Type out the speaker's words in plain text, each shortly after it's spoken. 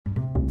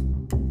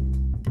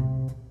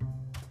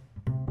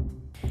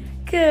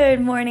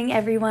Good morning,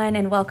 everyone,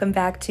 and welcome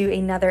back to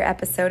another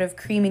episode of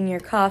Cream in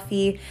Your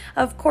Coffee.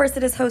 Of course,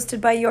 it is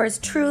hosted by yours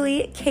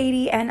truly,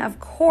 Katie, and of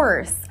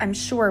course, I'm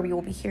sure we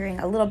will be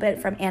hearing a little bit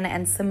from Anna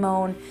and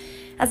Simone,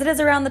 as it is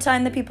around the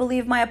time that people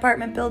leave my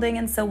apartment building,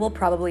 and so we'll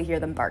probably hear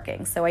them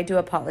barking, so I do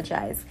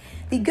apologize.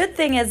 The good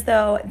thing is,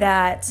 though,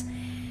 that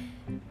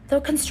the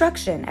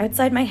construction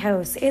outside my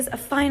house is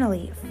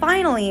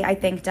finally, I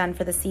think, done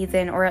for the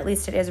season, or at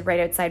least it is right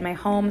outside my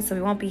home, so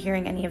we won't be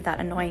hearing any of that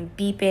annoying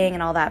beeping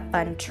and all that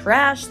fun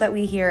trash that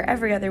we hear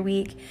every other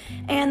week,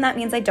 and that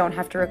means I don't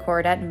have to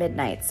record at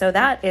midnight, so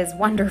that is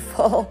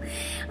wonderful.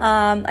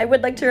 I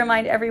would like to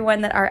remind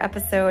everyone that our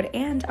episode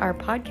and our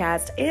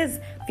podcast is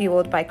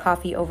fueled by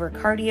Coffee Over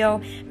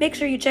Cardio. Make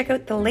sure you check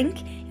out the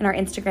link in our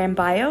Instagram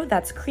bio.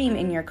 That's Cream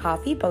in Your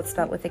Coffee, both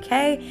spelled with a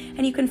K,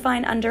 and you can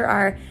find under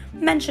our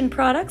mentioned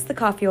products the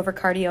Coffee Over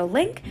Cardio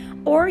link,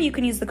 or you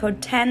can use the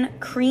code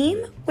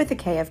 10CREAM with a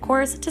K, of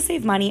course, to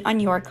save money on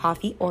your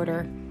coffee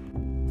order.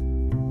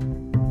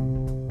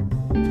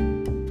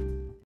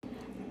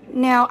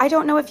 Now, I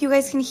don't know if you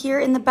guys can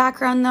hear in the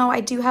background, though. I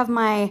do have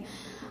my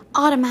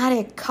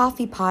automatic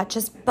coffee pot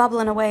just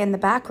bubbling away in the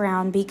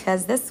background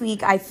because this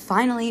week I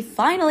finally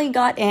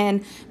got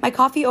in my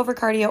Coffee Over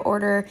Cardio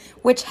order,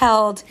 which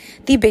held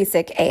the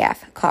basic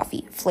AF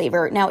coffee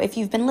flavor. Now, if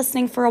you've been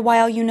listening for a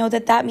while, you know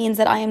that means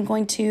that I am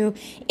going to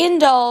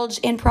indulge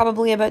in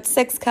probably about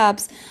 6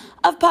 cups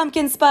of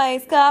pumpkin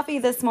spice coffee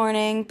this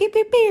morning. Beep,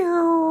 beep, beep.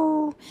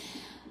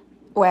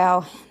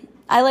 Wow.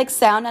 I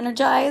sound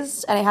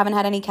energized and I haven't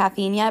had any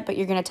caffeine yet, but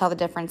you're going to tell the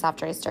difference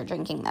after I start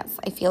drinking this.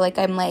 I feel like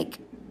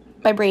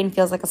my brain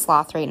feels like a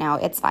sloth right now.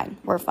 It's fine.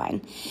 We're fine.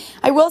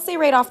 I will say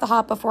right off the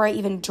hop before I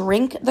even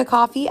drink the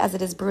coffee, as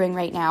it is brewing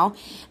right now,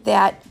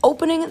 that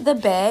opening the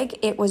bag,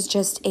 it was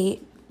just a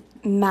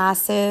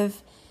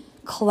massive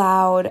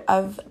cloud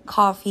of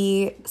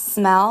coffee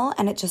smell,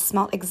 and it just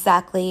smelled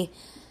exactly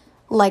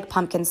like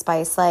pumpkin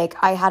spice.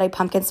 I had a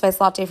pumpkin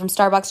spice latte from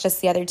Starbucks just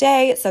the other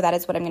day, so that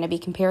is what I'm going to be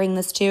comparing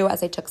this to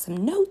as I took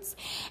some notes,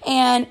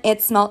 and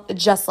it smelled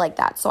just like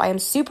that. So I am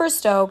super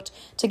stoked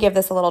to give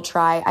this a little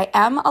try. I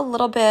am a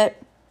little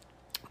bit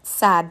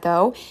sad,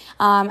 though.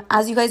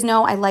 As you guys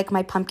know, I like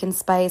my pumpkin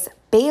spice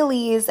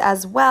Baileys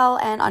as well,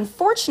 and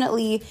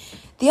unfortunately,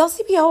 the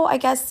LCBO, I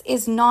guess,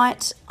 is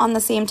not on the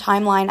same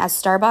timeline as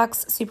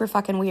Starbucks. Super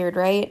fucking weird,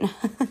 right?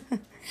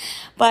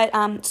 But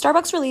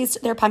Starbucks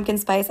released their pumpkin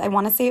spice, I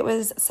want to say it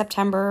was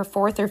September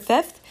 4th or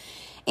 5th,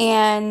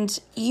 and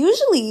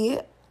usually,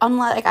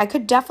 unlike, I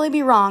could definitely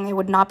be wrong, it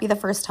would not be the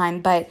first time,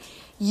 but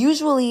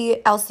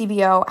usually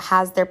LCBO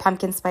has their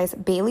pumpkin spice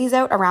Baileys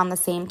out around the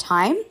same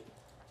time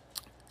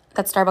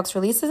that Starbucks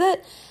releases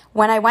it.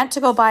 When I went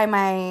to go buy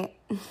my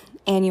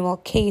annual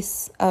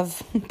case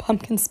of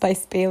pumpkin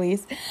spice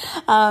Baileys,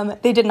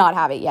 they did not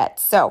have it yet,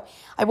 so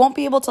I won't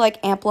be able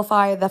to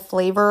amplify the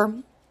flavor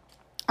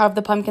of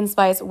the pumpkin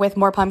spice with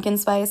more pumpkin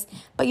spice,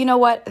 but you know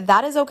what,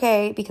 that is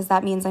okay, because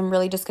that means I'm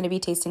really just going to be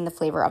tasting the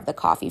flavor of the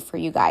coffee for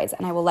you guys,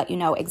 and I will let you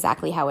know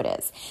exactly how it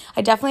is.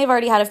 I definitely have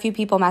already had a few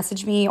people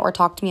message me or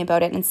talk to me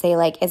about it and say,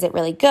 is it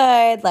really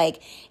good?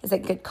 Is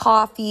it good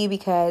coffee?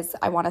 Because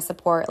I want to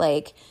support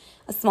a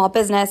small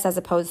business as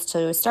opposed to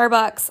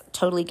Starbucks.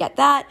 Totally get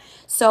that.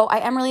 So I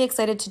am really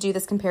excited to do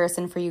this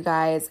comparison for you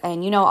guys,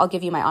 and I'll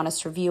give you my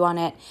honest review on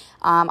it.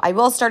 I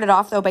will start it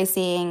off, though, by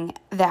saying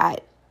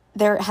that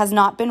there has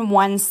not been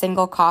one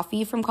single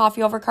coffee from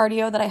Coffee Over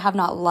Cardio that I have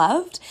not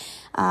loved.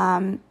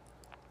 Some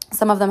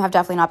of them have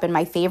definitely not been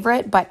my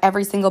favorite, but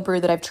every single brew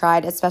that I've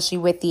tried, especially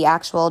with the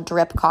actual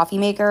drip coffee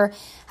maker,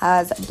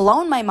 has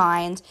blown my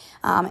mind,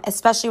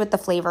 especially with the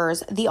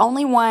flavors. The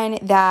only one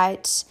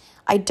that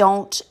I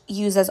don't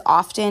use as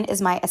often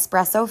is my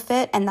Espresso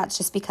Fit, and that's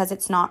just because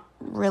it's not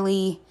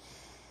really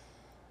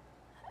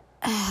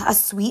a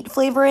sweet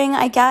flavoring,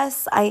 I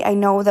guess. I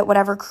know that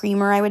whatever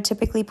creamer I would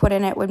typically put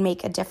in it would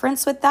make a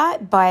difference with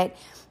that, but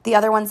the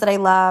other ones that I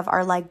love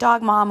are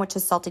Dog Mom, which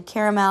is salted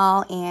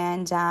caramel,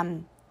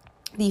 and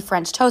the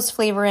French toast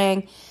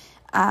flavoring.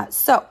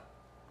 So,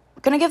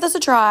 gonna give this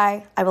a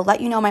try. I will let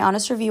you know my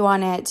honest review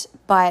on it,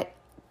 but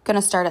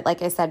gonna start it,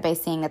 like I said, by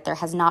saying that there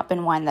has not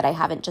been one that I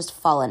haven't just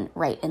fallen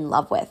right in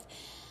love with.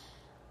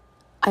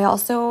 I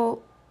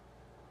also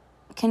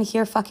can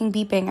hear fucking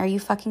beeping. Are you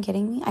fucking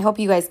kidding me? I hope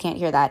you guys can't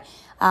hear that.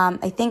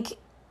 I think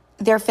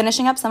they're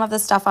finishing up some of the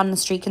stuff on the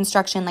street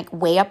construction,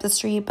 way up the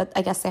street, but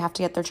I guess they have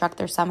to get their truck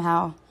there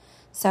somehow.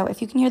 So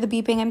if you can hear the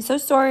beeping, I'm so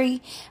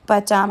sorry.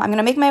 But I'm going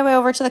to make my way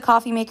over to the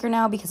coffee maker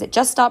now because it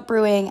just stopped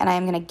brewing, and I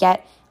am going to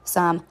get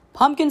some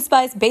pumpkin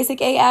spice basic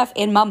AF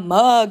in my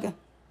mug.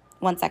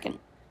 1 second.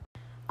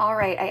 All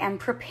right, I am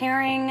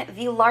preparing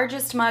the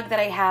largest mug that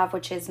I have,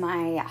 which is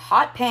my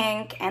hot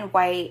pink and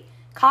white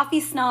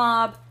Coffee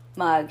Snob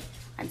mug.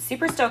 I'm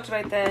super stoked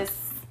about this.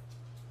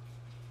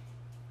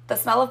 The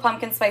smell of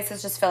pumpkin spice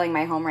is just filling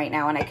my home right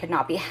now, and I could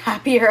not be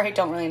happier. I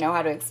don't really know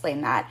how to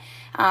explain that.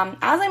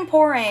 As I'm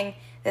pouring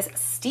this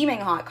steaming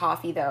hot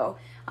coffee, though,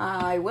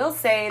 I will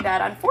say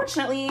that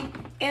unfortunately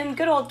in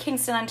good old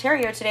Kingston,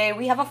 Ontario today,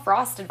 we have a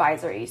frost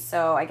advisory.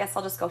 So I guess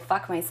I'll just go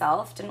fuck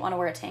myself. Didn't want to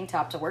wear a tank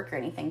top to work or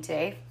anything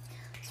today.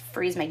 It's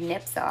freeze my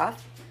nips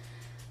off.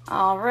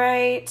 All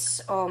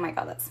right. Oh my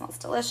God, that smells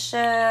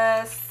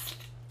delicious.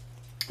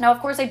 Now, of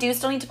course, I do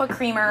still need to put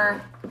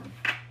creamer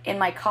in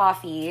my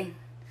coffee.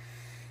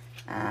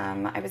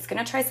 I was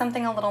going to try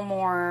something a little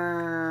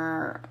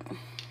more,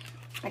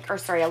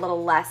 a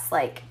little less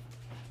like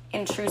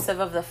intrusive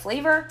of the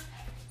flavor.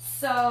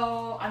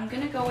 So I'm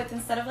going to go with,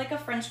 instead of like a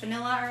French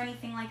vanilla or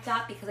anything like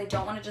that, because I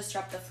don't want to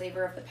disrupt the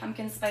flavor of the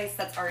pumpkin spice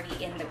that's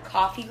already in the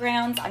coffee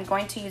grounds, I'm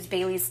going to use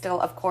Bailey's still,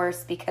 of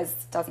course, because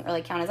it doesn't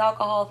really count as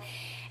alcohol.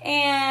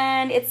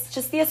 And it's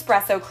just the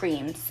espresso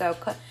cream. So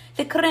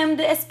the creme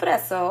de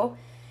espresso.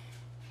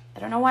 I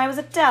don't know why I was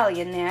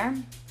Italian there.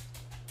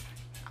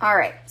 All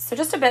right, so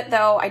just a bit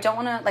though. I don't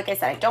want to, like I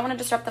said, I don't want to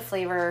disrupt the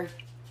flavor,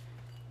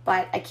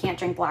 but I can't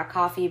drink black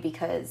coffee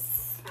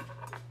because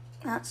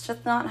that's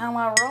just not how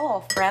I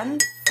roll,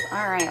 friends.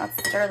 All right,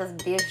 let's stir this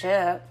bitch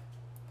up.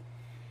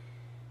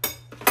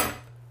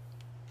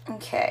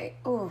 Okay.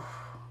 Ooh,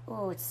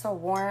 it's so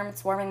warm.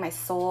 It's warming my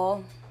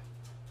soul.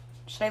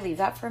 Should I leave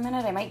that for a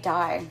minute? I might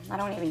die. I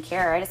don't even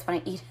care. I just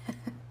want to eat it,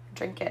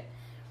 drink it.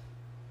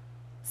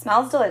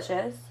 Smells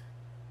delicious.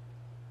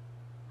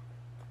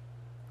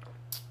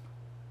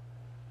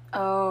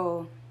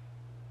 Oh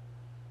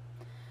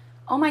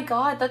my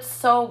God, that's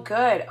so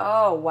good.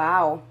 Oh,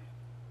 wow.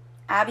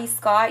 Abby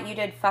Scott, you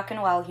did fucking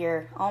well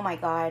here. Oh my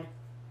God.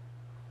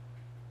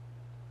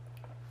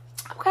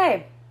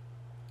 Okay.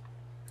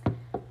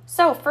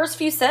 So first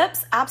few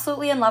sips,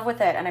 absolutely in love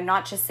with it. And I'm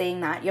not just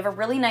saying that. You have a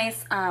really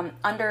nice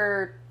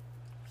under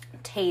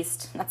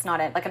taste. That's not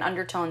it. Like an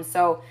undertone.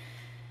 So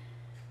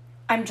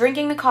I'm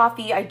drinking the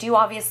coffee. I do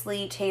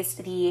obviously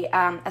taste the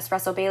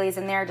espresso Bailey's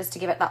in there just to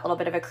give it that little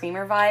bit of a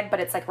creamer vibe.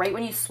 But it's like right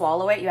when you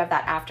swallow it, you have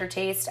that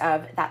aftertaste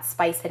of that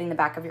spice hitting the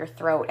back of your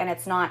throat. And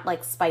it's not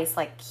like spice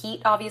like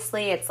heat,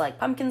 obviously. It's like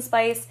pumpkin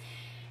spice.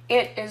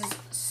 It is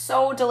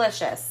so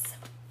delicious.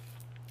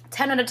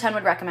 10 out of 10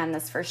 would recommend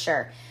this for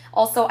sure.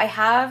 Also, I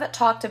have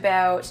talked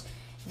about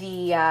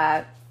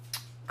the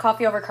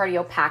Coffee Over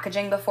Cardio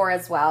packaging before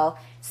as well.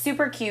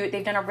 Super cute.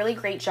 They've done a really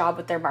great job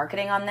with their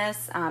marketing on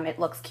this. It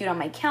looks cute on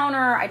my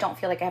counter. I don't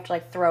feel like I have to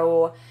like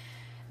throw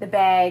the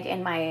bag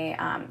in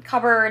my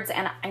cupboards.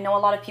 And I know a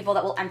lot of people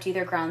that will empty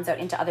their grounds out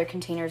into other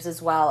containers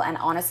as well. And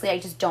honestly, I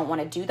just don't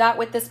want to do that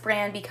with this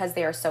brand because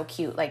they are so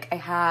cute. Like I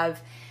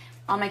have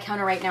on my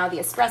counter right now the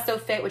Espresso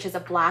Fit, which is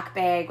a black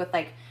bag with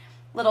like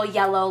little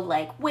yellow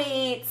like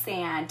weights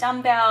and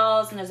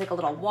dumbbells, and there's like a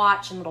little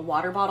watch and little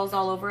water bottles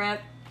all over it.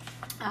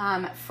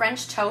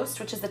 French Toast,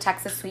 which is the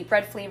Texas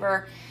sweetbread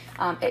flavor.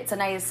 It's a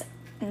nice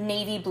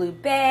navy blue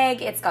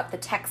bag. It's got the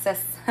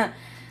Texas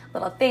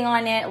little thing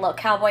on it, a little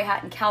cowboy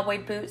hat and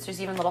cowboy boots.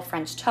 There's even little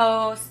French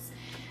toasts.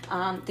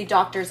 The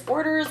Doctor's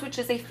Orders, which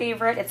is a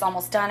favorite. It's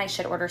almost done. I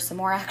should order some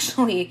more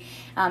actually.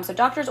 So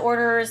Doctor's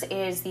Orders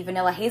is the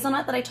vanilla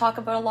hazelnut that I talk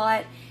about a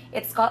lot.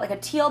 It's got like a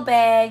teal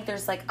bag.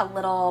 There's like a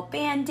little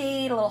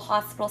Band-Aid, a little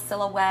hospital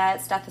silhouette,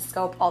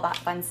 stethoscope, all that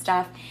fun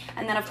stuff.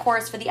 And then of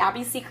course for the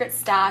Abby Secret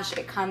Stash,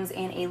 it comes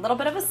in a little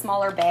bit of a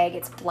smaller bag.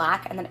 It's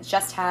black and then it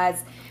just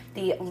has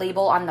the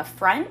label on the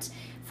front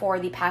for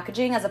the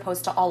packaging as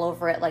opposed to all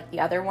over it like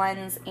the other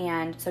ones.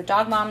 And so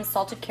Dog Mom's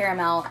salted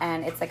caramel,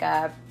 and it's like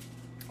a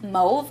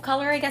mauve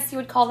color, I guess you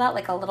would call that,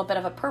 like a little bit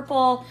of a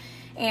purple.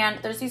 And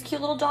there's these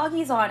cute little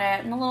doggies on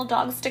it, and the little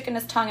dog's sticking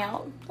his tongue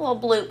out, a little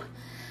bloop.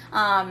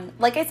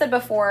 Like I said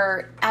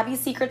before, Abby's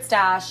Secret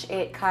Stash,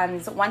 it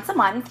comes once a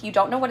month. You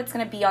don't know what it's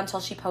going to be until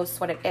she posts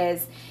what it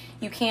is.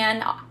 You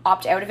can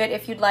opt out of it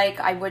if you'd like.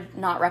 I would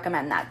not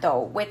recommend that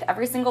though. With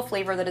every single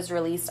flavor that is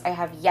released, I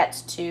have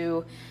yet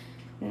to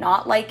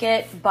not like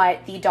it,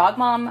 but the Dog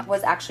Mom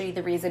was actually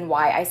the reason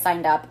why I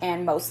signed up,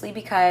 and mostly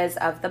because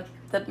of the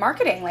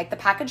marketing, like the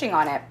packaging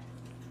on it.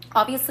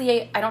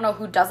 Obviously, I don't know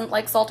who doesn't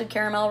like salted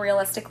caramel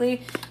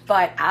realistically,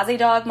 but as a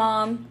dog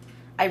mom,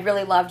 I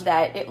really loved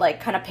that it like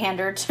kind of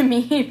pandered to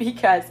me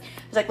because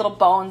there's like little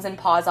bones and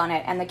paws on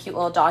it and the cute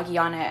little doggy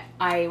on it.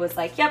 I was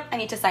like, yep, I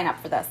need to sign up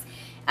for this.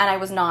 And I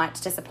was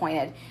not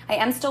disappointed. I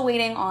am still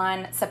waiting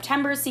on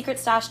September's Secret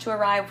Stash to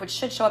arrive, which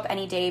should show up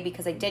any day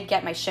because I did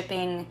get my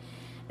shipping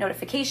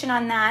notification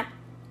on that.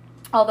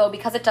 Although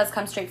because it does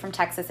come straight from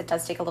Texas, it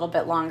does take a little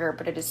bit longer,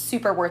 but it is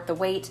super worth the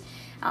wait.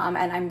 And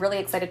I'm really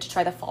excited to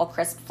try the fall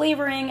crisp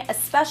flavoring,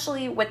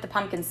 especially with the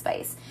pumpkin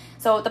spice.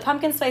 So the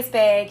pumpkin spice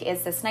bag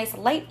is this nice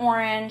light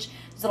orange.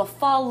 There's little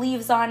fall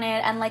leaves on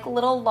it and like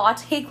little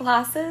latte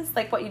glasses,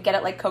 like what you'd get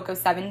at like Cocoa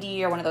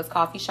 70 or one of those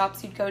coffee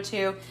shops you'd go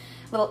to.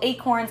 Little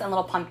acorns and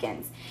little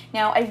pumpkins.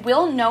 Now, I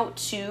will note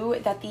too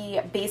that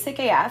the Basic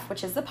AF,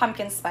 which is the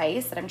pumpkin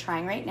spice that I'm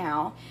trying right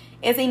now,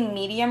 is a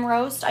medium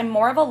roast. I'm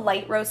more of a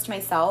light roast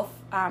myself.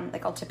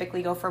 Like I'll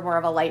typically go for more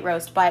of a light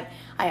roast, but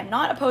I am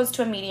not opposed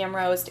to a medium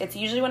roast. It's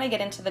usually when I get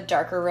into the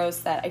darker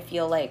roast that I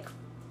feel like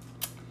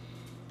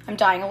I'm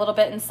dying a little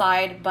bit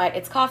inside, but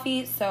it's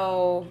coffee,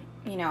 so,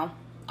 you know,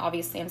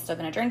 obviously I'm still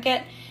gonna drink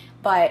it.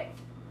 But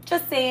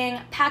just saying,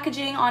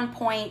 packaging on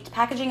point.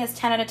 Packaging is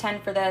 10 out of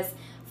 10 for this.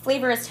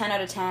 Flavor is 10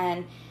 out of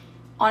 10.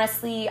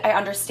 Honestly, I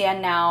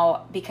understand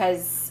now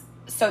because,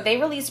 so they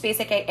released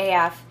Basic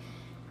AF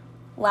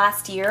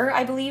last year,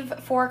 I believe,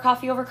 for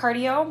coffee over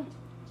cardio,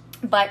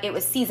 but it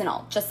was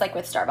seasonal, just like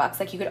with Starbucks.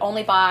 Like, you could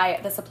only buy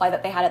the supply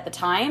that they had at the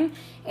time,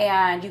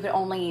 and you could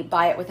only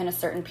buy it within a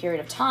certain period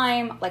of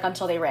time, like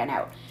until they ran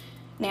out.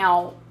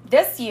 Now,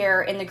 this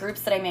year, in the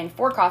groups that I'm in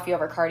for coffee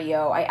over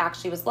cardio, I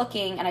actually was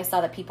looking and I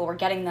saw that people were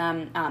getting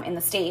them in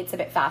the States a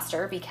bit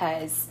faster,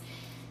 because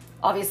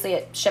obviously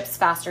it ships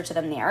faster to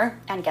them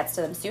there and gets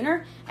to them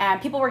sooner.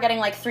 And people were getting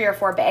like 3 or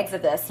 4 bags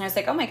of this. And I was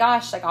like, oh my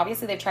gosh, like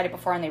obviously they've tried it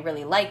before and they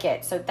really like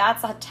it. So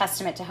that's a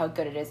testament to how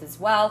good it is as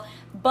well.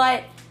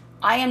 But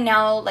I am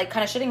now like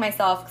kind of shitting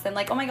myself, because I'm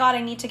like, oh my God,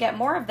 I need to get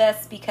more of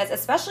this, because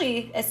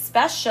especially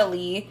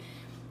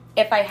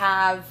if I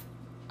have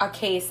a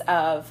case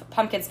of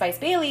pumpkin spice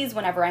Baileys,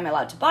 whenever I'm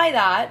allowed to buy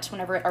that,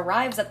 whenever it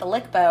arrives at the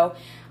Lickbo,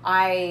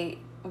 I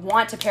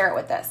want to pair it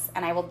with this.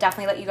 And I will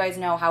definitely let you guys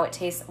know how it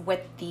tastes with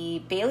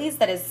the Baileys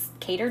that is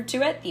catered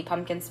to it, the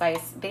pumpkin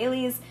spice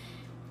Baileys.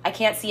 I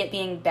can't see it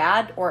being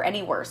bad or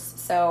any worse.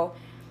 So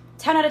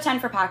 10 out of 10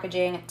 for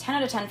packaging, 10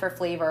 out of 10 for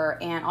flavor,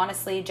 and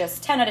honestly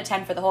just 10 out of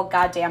 10 for the whole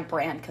goddamn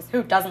brand, because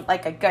who doesn't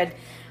like a good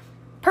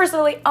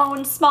personally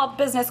owned small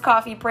business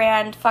coffee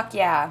brand? Fuck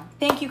yeah.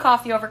 Thank you,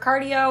 Coffee Over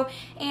Cardio.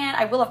 And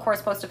I will, of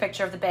course, post a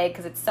picture of the bag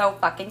because it's so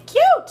fucking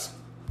cute.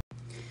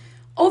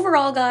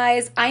 Overall,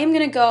 guys, I am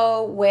going to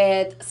go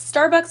with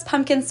Starbucks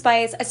pumpkin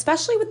spice,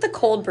 especially with the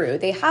cold brew.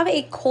 They have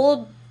a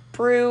cold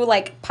brew,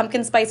 like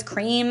pumpkin spice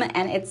cream,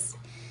 and it's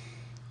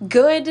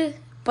good,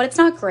 but it's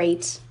not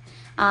great.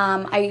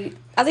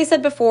 As I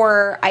said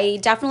before, I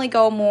definitely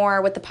go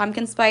more with the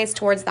pumpkin spice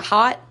towards the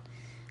hot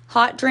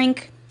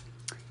drink.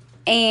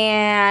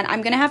 And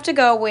I'm going to have to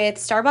go with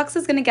Starbucks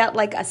is going to get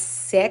like a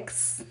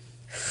 6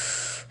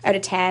 out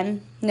of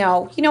 10.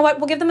 No, you know what?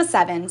 We'll give them a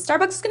 7.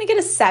 Starbucks is going to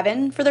get a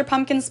 7 for their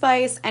pumpkin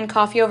spice, and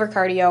Coffee Over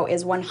Cardio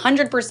is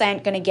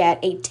 100% going to get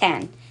a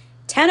 10.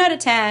 10 out of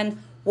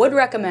 10, would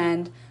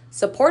recommend.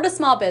 Support a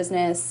small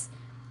business.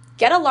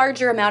 Get a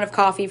larger amount of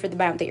coffee for the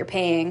amount that you're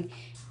paying.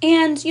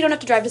 And you don't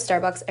have to drive to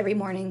Starbucks every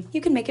morning.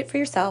 You can make it for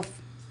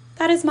yourself.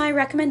 That is my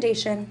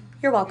recommendation.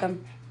 You're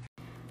welcome.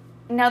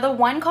 Now, the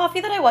one coffee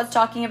that I was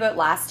talking about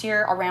last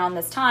year around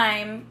this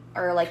time,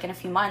 or like in a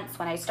few months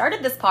when I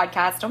started this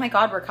podcast, oh my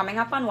God, we're coming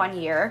up on 1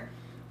 year.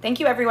 Thank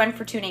you everyone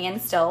for tuning in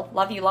still.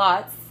 Love you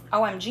lots.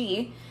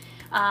 OMG.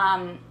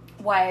 I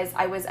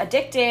was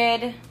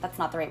addicted. That's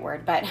not the right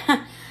word, but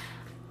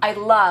I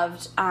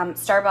loved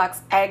Starbucks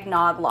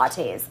eggnog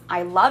lattes.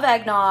 I love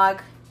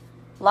eggnog.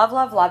 Love,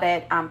 love, love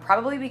it.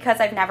 Probably because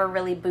I've never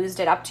really boozed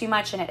it up too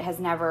much, and it has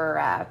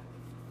never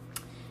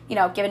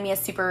given me a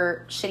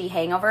super shitty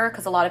hangover,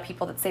 because a lot of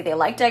people that say they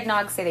liked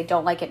eggnog say they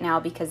don't like it now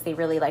because they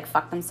really like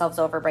fucked themselves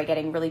over by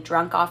getting really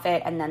drunk off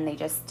it, and then they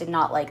just did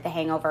not like the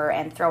hangover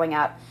and throwing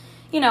up,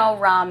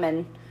 rum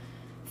and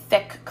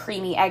thick,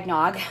 creamy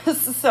eggnog.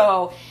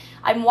 So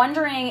I'm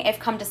wondering if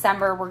come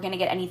December we're going to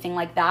get anything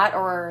like that,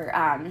 or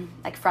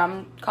like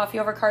from Coffee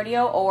Over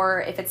Cardio,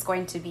 or if it's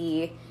going to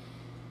be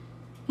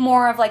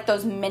more of like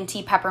those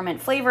minty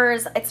peppermint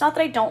flavors. It's not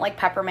that I don't like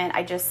peppermint,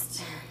 I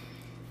just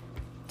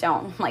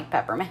don't like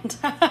peppermint.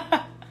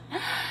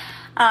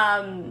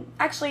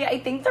 Actually, I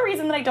think the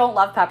reason that I don't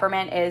love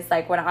peppermint is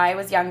like when I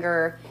was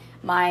younger,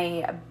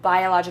 my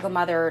biological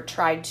mother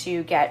tried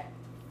to get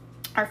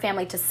our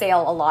family to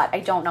sail a lot.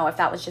 I don't know if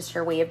that was just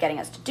her way of getting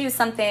us to do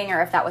something,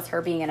 or if that was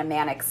her being in a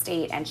manic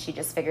state and she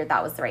just figured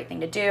that was the right thing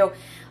to do.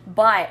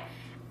 But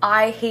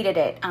I hated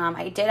it.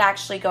 I did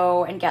actually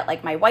go and get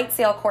like my white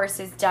sail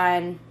courses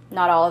done.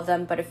 Not all of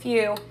them, but a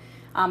few.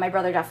 My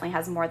brother definitely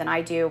has more than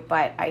I do,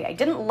 but I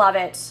didn't love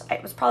it.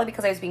 It was probably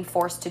because I was being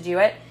forced to do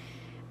it.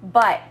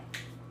 But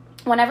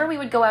whenever we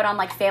would go out on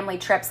like family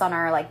trips on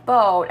our like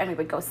boat and we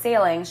would go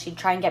sailing, she'd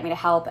try and get me to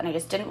help, and I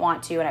just didn't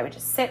want to. And I would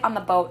just sit on the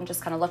boat and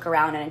just kind of look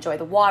around and enjoy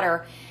the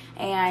water.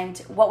 And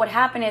what would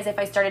happen is if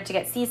I started to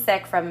get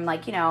seasick from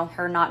like,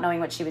 her not knowing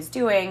what she was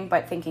doing,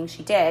 but thinking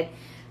she did,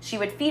 she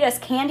would feed us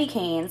candy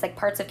canes, like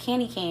parts of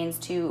candy canes,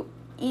 to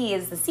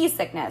ease the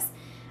seasickness.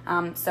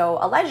 So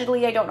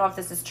allegedly, I don't know if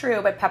this is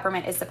true, but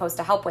peppermint is supposed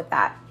to help with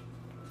that.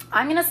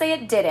 I'm going to say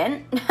it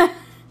didn't.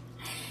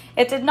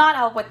 It did not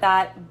help with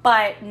that,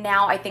 but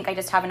now I think I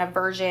just have an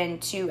aversion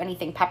to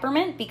anything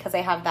peppermint, because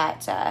I have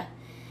that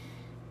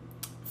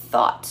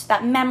thought,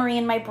 that memory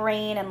in my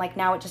brain, and like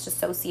now it just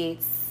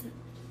associates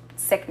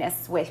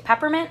sickness with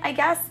peppermint, I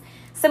guess.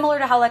 Similar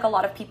to how like a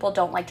lot of people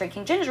don't like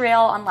drinking ginger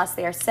ale unless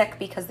they are sick,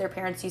 because their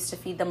parents used to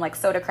feed them like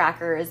soda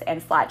crackers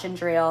and flat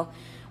ginger ale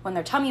when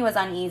their tummy was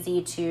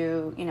uneasy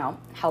to,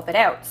 help it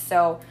out.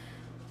 So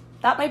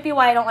that might be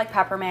why I don't like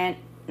peppermint.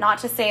 Not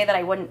to say that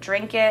I wouldn't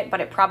drink it, but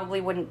it probably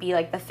wouldn't be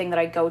like the thing that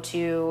I go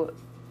to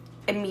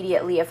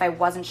immediately if I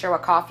wasn't sure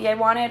what coffee I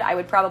wanted. I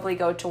would probably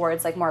go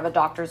towards like more of a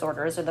doctor's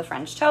orders or the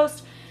French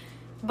toast.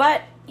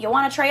 But you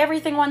want to try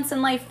everything once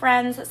in life,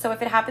 friends. So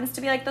if it happens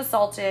to be like the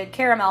salted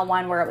caramel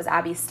one where it was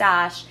Abby's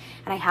stash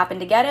and I happen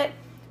to get it,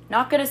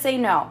 not going to say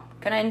no.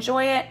 Going to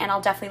enjoy it, and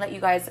I'll definitely let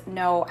you guys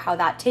know how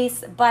that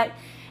tastes. But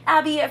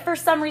Abby, if for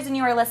some reason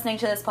you are listening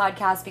to this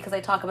podcast because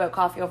I talk about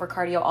Coffee Over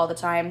Cardio all the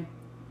time,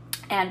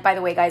 and by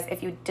the way, guys,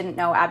 if you didn't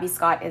know, Abby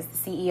Scott is the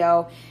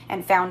CEO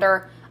and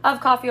founder of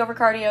coffee over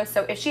cardio.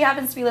 So if she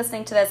happens to be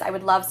listening to this, I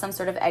would love some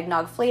sort of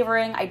eggnog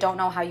flavoring. I don't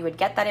know how you would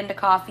get that into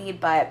coffee,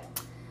 but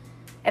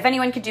if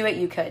anyone could do it,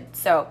 you could.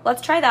 So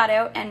let's try that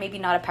out, and maybe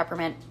not a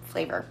peppermint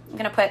flavor. I'm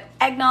going to put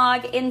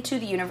eggnog into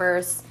the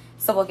universe,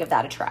 so we'll give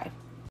that a try.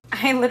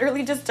 I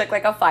literally just took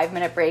like a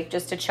 5-minute break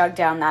just to chug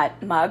down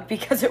that mug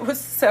because it was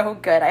so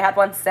good. I had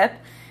one sip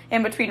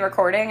in between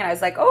recording, and I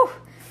was like, oh,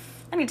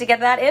 I need to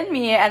get that in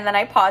me. And then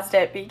I paused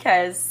it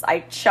because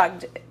I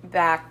chugged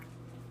back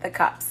the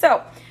cup.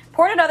 So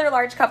poured another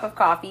large cup of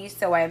coffee,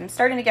 so I'm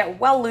starting to get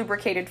well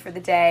lubricated for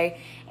the day.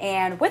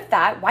 And with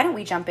that, why don't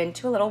we jump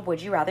into a little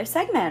Would You Rather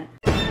segment?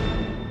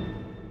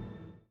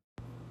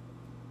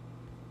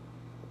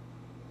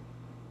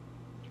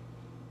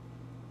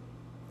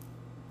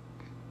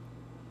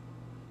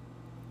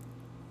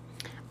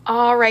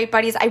 All right,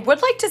 buddies, I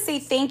would like to say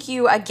thank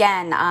you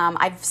again.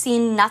 I've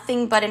seen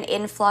nothing but an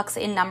influx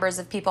in numbers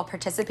of people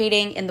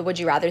participating in the Would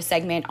You Rather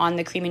segment on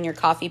the Cream in Your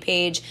Coffee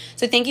page.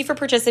 So thank you for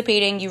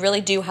participating. You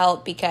really do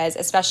help because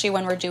especially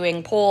when we're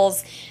doing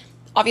polls,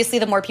 obviously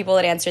the more people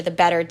that answer, the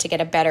better to get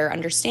a better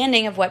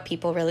understanding of what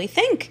people really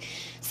think.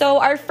 So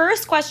our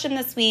first question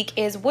this week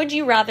is, would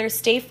you rather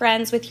stay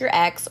friends with your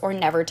ex or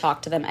never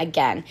talk to them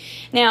again?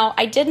 Now,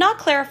 I did not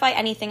clarify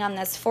anything on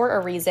this for a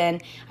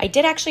reason. I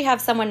did actually have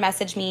someone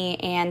message me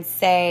and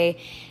say,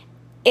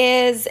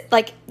 is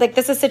like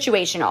this is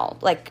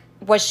situational. Like,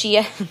 was she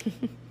a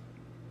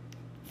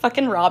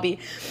fucking Robbie?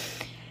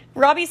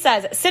 Robbie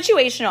says,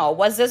 situational.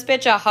 Was this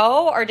bitch a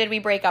hoe or did we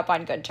break up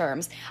on good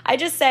terms? I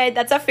just said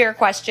that's a fair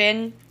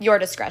question, your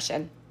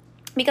discretion.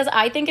 Because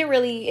I think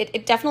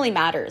it definitely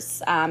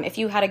matters. If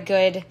you had a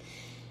good,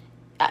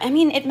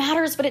 it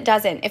matters, but it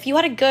doesn't. If you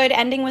had a good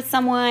ending with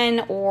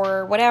someone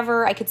or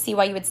whatever, I could see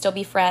why you would still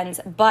be friends.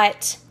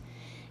 But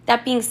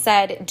that being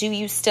said, do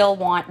you still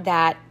want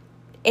that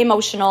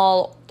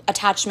emotional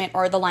attachment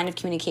or the line of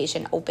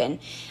communication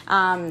open?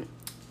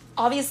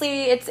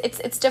 Obviously,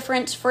 it's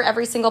different for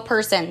every single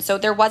person. So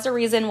there was a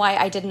reason why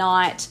I did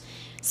not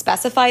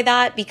specify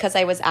that, because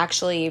I was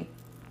actually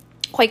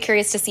quite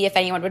curious to see if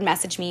anyone would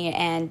message me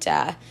and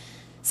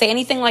say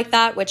anything like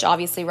that, which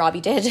obviously Robbie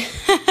did.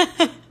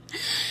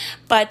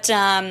 But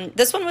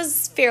this one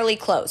was fairly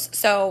close.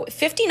 So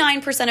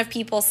 59% of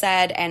people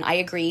said, and I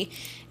agree,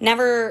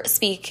 never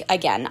speak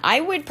again. I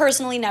would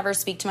personally never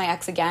speak to my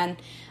ex again.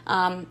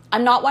 I'm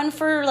not one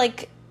for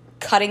like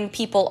cutting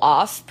people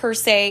off per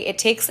se. It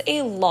takes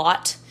a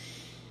lot,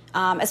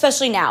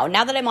 especially now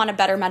that I'm on a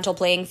better mental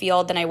playing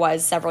field than I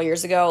was several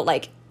years ago.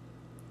 Like,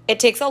 it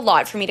takes a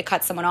lot for me to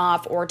cut someone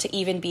off or to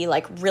even be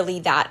like really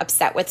that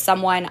upset with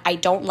someone. I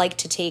don't like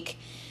to take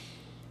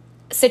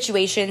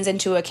situations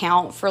into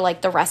account for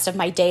like the rest of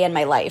my day and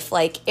my life.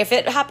 Like, if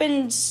it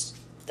happens,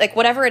 like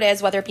whatever it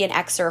is, whether it be an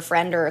ex or a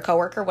friend or a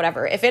coworker,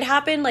 whatever, if it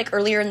happened like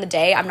earlier in the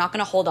day, I'm not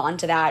going to hold on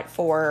to that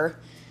for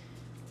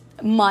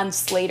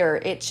months later.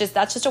 That's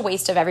just a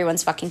waste of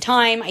everyone's fucking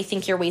time. I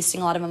think you're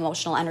wasting a lot of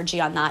emotional energy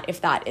on that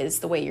if that is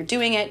the way you're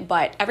doing it,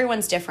 but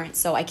everyone's different,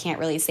 so I can't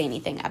really say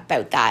anything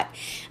about that.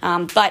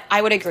 But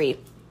I would agree.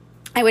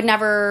 I would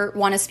never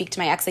want to speak to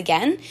my ex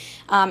again,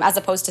 as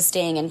opposed to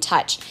staying in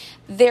touch.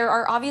 There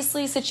are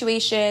obviously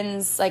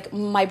situations, like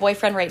my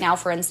boyfriend right now,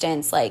 for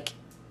instance, like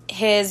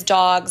his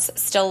dogs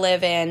still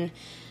live in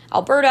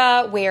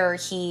Alberta, where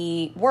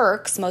he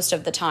works most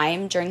of the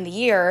time during the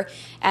year,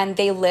 and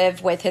they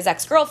live with his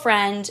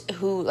ex-girlfriend,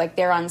 who like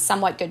they're on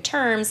somewhat good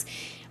terms,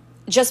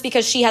 just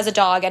because she has a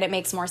dog and it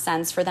makes more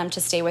sense for them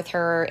to stay with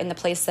her in the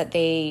place that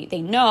they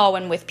know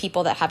and with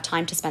people that have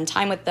time to spend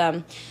time with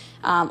them,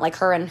 like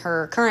her and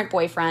her current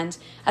boyfriend,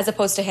 as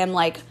opposed to him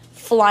like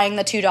flying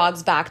the 2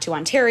 dogs back to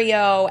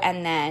Ontario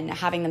and then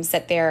having them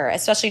sit there,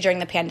 especially during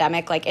the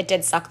pandemic. Like, it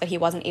did suck that he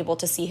wasn't able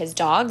to see his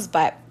dogs,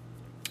 but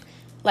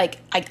like,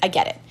 I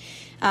get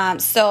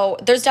it. So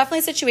there's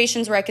definitely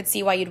situations where I could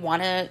see why you'd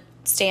want to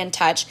stay in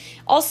touch.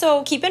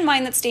 Also, keep in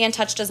mind that stay in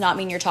touch does not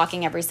mean you're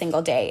talking every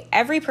single day.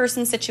 Every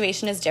person's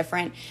situation is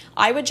different.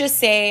 I would just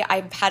say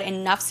I've had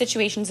enough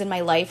situations in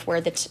my life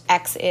where the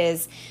ex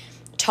is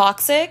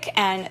toxic,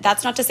 and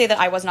that's not to say that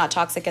I was not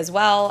toxic as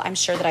well. I'm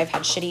sure that I've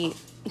had shitty...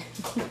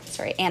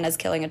 Sorry, Anna's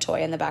killing a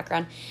toy in the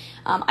background.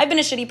 I've been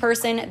a shitty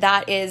person.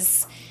 That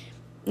is...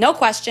 no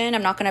question.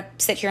 I'm not going to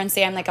sit here and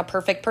say I'm like a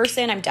perfect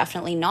person. I'm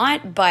definitely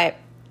not. But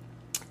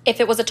if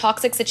it was a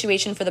toxic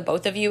situation for the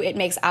both of you, it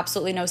makes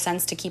absolutely no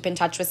sense to keep in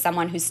touch with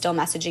someone who's still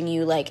messaging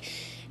you like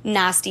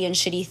nasty and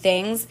shitty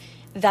things.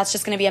 That's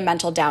just going to be a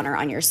mental downer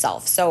on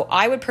yourself. So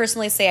I would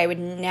personally say I would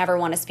never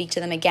want to speak to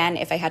them again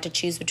if I had to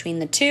choose between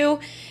the two.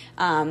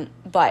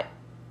 But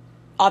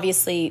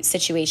obviously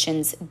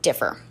situations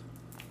differ.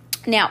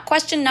 Now,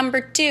 question number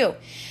 2.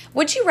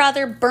 Would you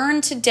rather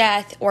burn to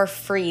death or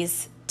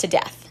freeze to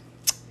death?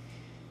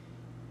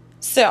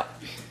 So,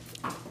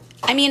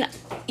 I mean,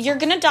 you're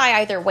going to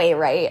die either way,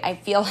 right? I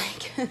feel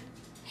like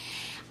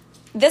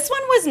this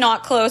one was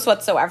not close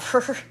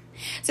whatsoever.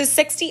 So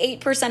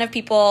 68% of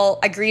people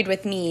agreed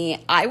with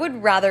me. I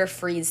would rather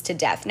freeze to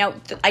death. Now,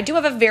 I do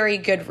have a very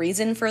good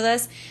reason for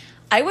this.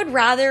 I would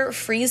rather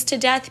freeze to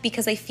death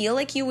because I feel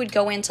like you would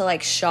go into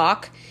like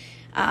shock.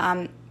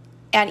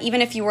 And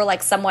even if you were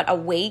like somewhat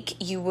awake,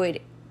 you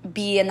would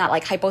be in that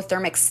like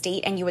hypothermic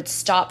state and you would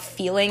stop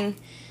feeling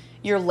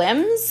your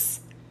limbs.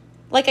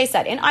 Like I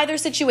said, in either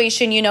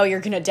situation, you know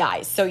you're going to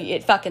die. So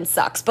it fucking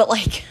sucks. But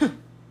like,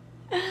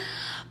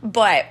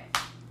 but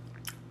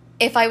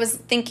if I was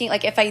thinking,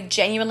 like if I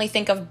genuinely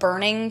think of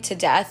burning to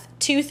death,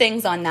 two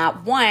things on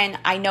that. One,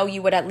 I know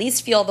you would at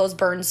least feel those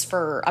burns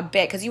for a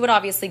bit because you would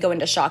obviously go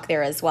into shock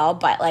there as well.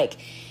 But like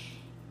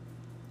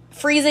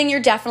freezing, you're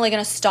definitely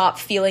going to stop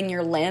feeling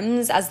your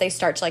limbs as they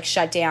start to like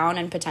shut down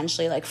and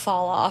potentially like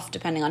fall off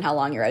depending on how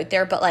long you're out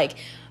there. But like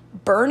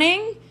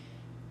burning,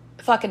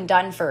 fucking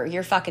done for.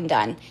 You're fucking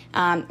done.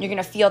 You're going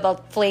to feel the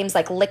flames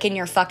like licking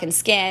your fucking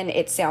skin.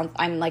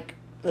 I'm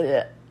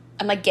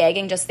like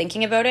gagging just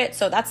thinking about it.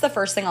 So that's the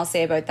first thing I'll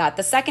say about that.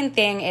 The second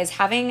thing is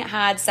having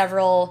had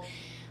several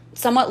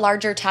somewhat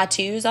larger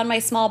tattoos on my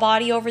small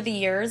body over the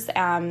years.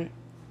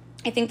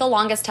 I think the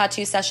longest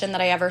tattoo session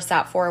that I ever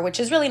sat for, which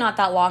is really not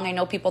that long. I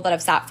know people that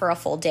have sat for a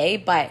full day,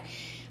 but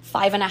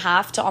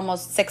 5.5 to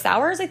almost 6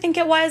 hours, I think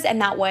it was.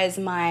 And that was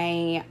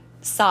my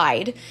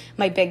side,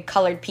 my big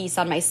colored piece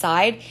on my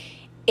side.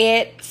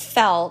 It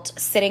felt,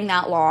 sitting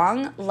that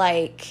long,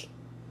 like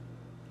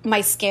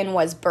my skin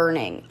was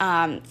burning.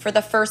 For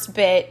the first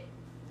bit,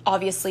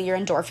 obviously your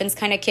endorphins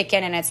kind of kick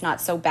in and it's not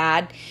so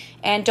bad.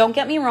 And don't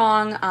get me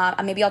wrong,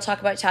 maybe I'll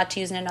talk about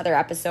tattoos in another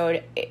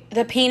episode.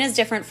 The pain is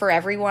different for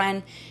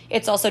everyone.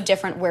 It's also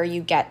different where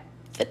you get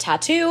the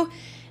tattoo,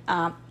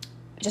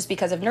 just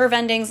because of nerve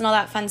endings and all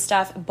that fun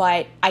stuff.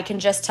 But I can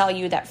just tell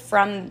you that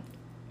from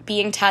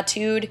being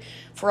tattooed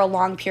for a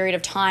long period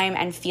of time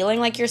and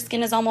feeling like your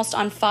skin is almost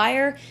on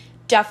fire,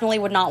 definitely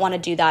would not want to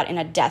do that in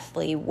a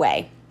deathly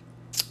way.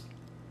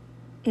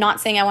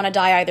 Not saying I want to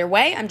die either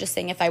way. I'm just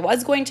saying if I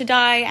was going to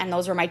die and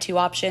those were my two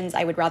options,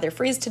 I would rather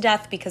freeze to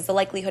death because the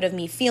likelihood of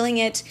me feeling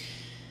it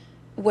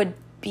would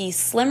be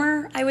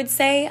slimmer, I would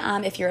say.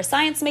 If you're a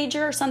science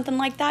major or something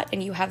like that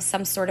and you have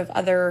some sort of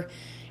other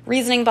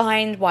reasoning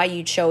behind why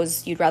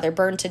you'd rather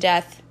burn to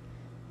death,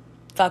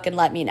 fucking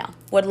let me know.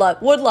 Would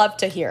love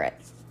to hear it.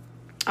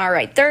 All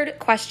right, third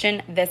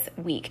question this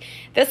week.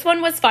 This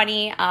one was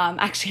funny.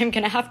 Actually, I'm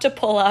going to have to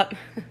pull up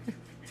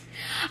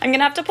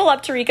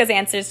Tarika's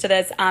answers to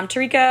this.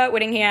 Tarika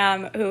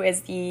Whittingham, who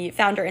is the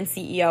founder and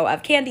CEO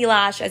of Candy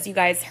Lash, as you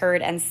guys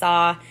heard and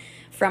saw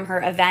from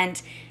her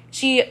event.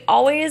 She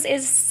always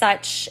is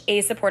such a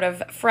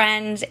supportive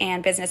friend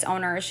and business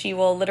owner. She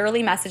will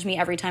literally message me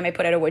every time I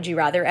put out a Would You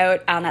Rather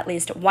out on at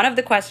least one of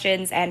the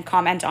questions and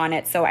comment on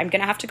it. So I'm going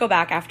to have to go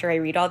back after I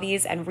read all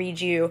these and read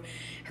you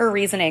her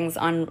reasonings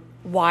on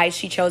why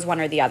she chose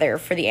one or the other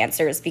for the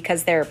answers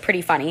because they're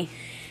pretty funny.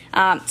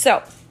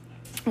 So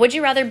would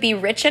you rather be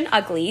rich and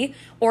ugly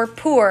or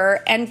poor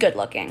and good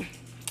looking?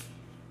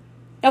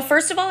 Now,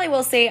 first of all, I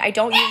will say I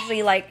don't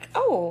usually like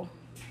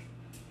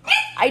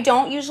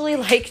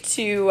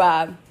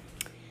to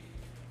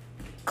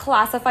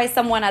classify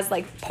someone as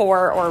like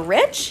poor or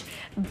rich,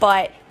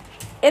 but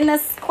in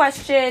this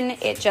question,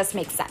 it just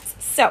makes sense.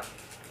 So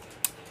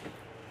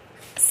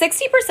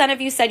 60% of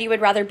you said you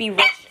would rather be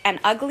rich and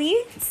ugly.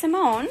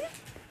 Simone,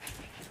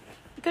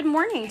 good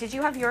morning. Did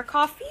you have your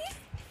coffee?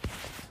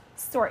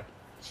 Sorry.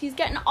 She's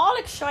getting all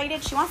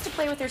excited. She wants to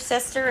play with her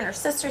sister, and her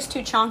sister's too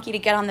chonky to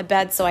get on the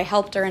bed, so I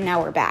helped her, and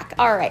now we're back.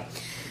 All right.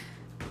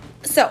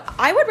 So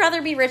I would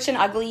rather be rich and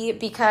ugly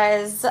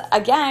because,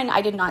 again,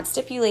 I did not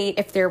stipulate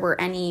if there were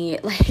any,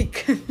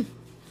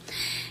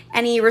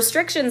 any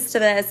restrictions to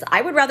this.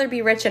 I would rather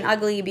be rich and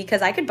ugly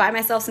because I could buy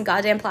myself some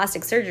goddamn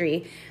plastic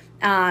surgery.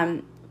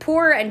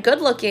 Poor and good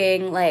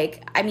looking,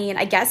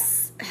 I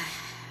guess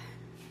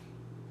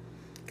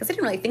I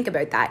didn't really think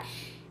about that.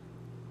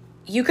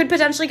 You could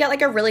potentially get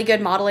like a really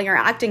good modeling or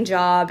acting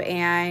job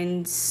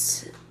and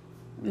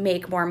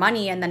make more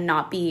money and then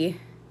not be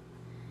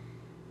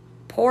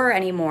poor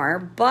anymore.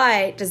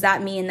 But does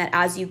that mean that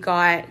as you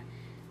got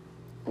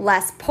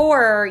less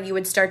poor, you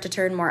would start to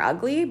turn more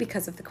ugly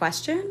because of the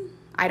question?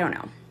 I don't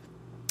know.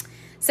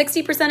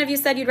 60% of you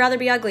said you'd rather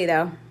be ugly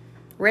though.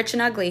 Rich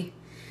and ugly.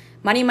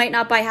 Money might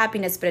not buy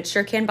happiness, but it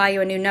sure can buy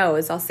you a new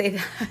nose. I'll say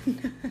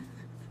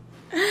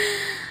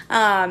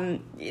that.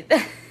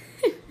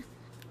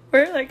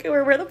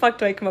 Where the fuck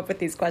do I come up with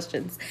these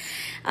questions?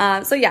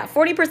 So yeah,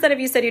 40% of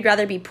you said you'd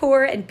rather be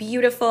poor and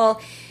beautiful.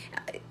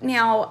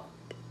 Now,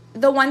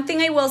 the one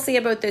thing I will say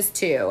about this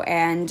too,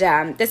 and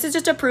this is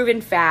just a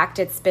proven fact.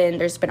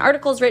 There's been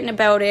articles written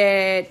about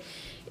it.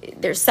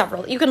 There's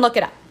several. You can look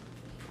it up.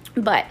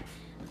 But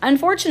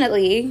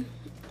unfortunately,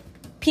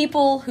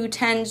 people who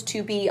tend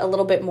to be a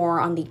little bit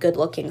more on the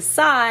good-looking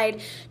side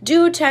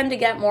do tend to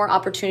get more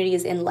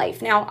opportunities in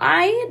life. Now,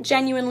 I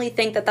genuinely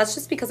think that that's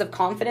just because of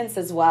confidence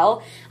as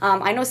well.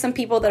 I know some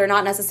people that are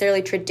not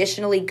necessarily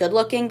traditionally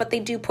good-looking, but they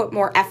do put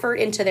more effort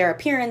into their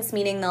appearance,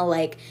 meaning they'll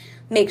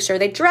make sure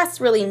they dress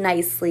really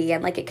nicely,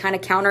 and it kind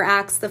of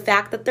counteracts the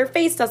fact that their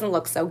face doesn't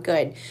look so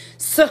good.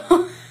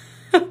 So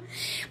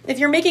if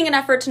you're making an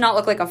effort to not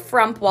look like a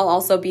frump while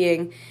also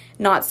being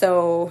not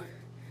so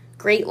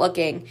great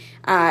looking,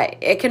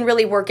 it can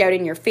really work out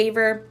in your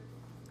favor.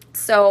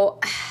 So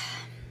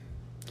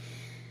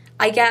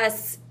I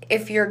guess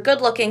if you're good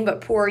looking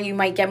but poor, you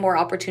might get more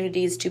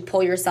opportunities to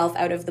pull yourself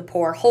out of the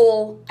poor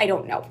hole. I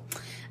don't know.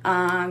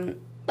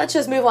 Let's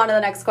just move on to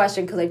the next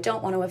question because I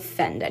don't want to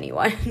offend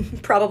anyone.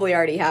 Probably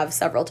already have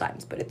several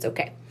times, but it's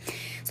okay.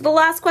 So the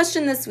last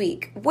question this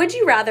week, would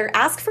you rather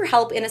ask for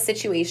help in a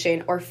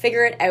situation or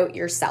figure it out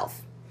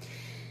yourself?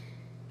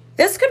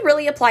 This could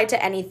really apply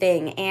to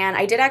anything, and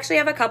I did actually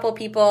have a couple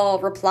people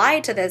reply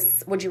to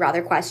this would you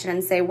rather question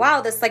and say,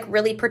 wow, this like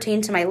really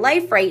pertained to my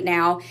life right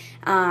now,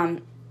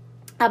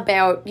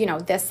 about,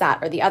 this,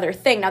 that, or the other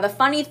thing. Now, the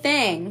funny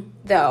thing,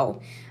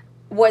 though,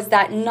 was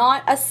that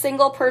not a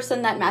single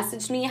person that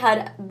messaged me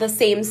had the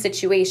same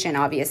situation,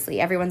 obviously.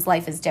 Everyone's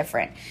life is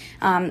different.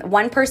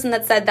 One person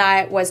that said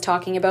that was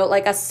talking about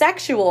like a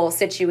sexual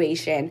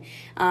situation,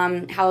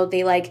 how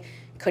they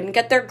couldn't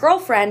get their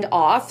girlfriend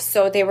off.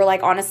 So they were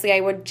like, honestly, I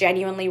would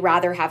genuinely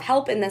rather have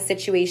help in this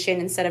situation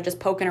instead of just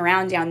poking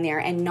around down there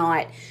and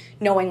not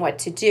knowing what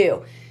to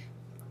do.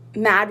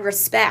 Mad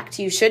respect.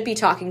 You should be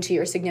talking to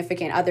your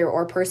significant other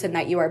or person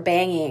that you are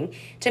banging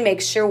to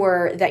make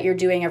sure that you're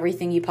doing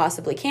everything you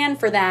possibly can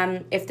for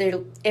them.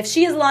 If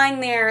she is lying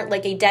there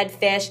like a dead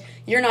fish,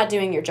 you're not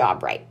doing your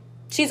job right.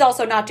 She's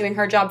also not doing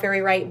her job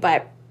very right,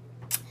 but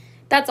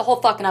that's a whole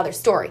fucking other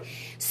story.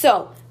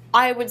 So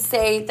I would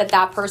say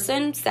that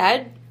person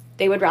said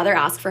they would rather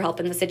ask for help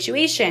in the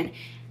situation.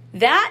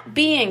 That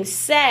being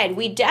said,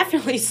 we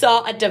definitely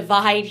saw a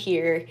divide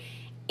here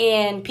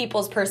in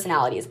people's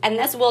personalities. And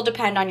this will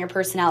depend on your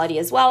personality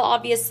as well.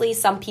 Obviously,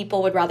 some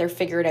people would rather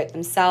figure it out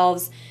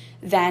themselves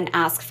than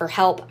ask for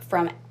help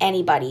from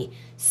anybody.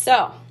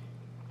 So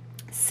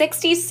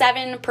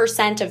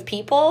 67% of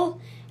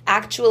people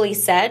actually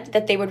said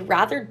that they would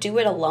rather do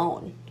it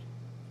alone.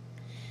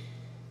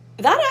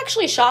 That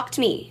actually shocked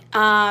me.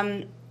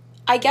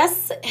 I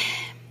guess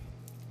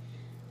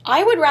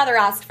I would rather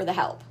ask for the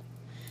help.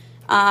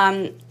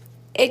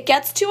 It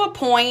gets to a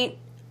point,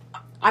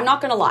 I'm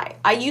not going to lie.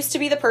 I used to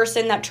be the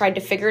person that tried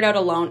to figure it out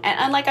alone.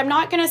 And I'm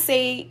not going to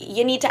say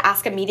you need to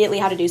ask immediately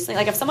how to do something.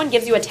 Like if someone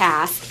gives you a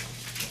task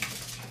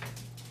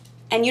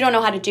and you don't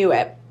know how to do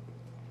it,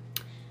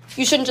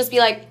 you shouldn't just be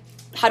like,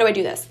 how do I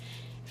do this?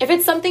 If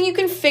it's something you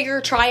can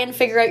try and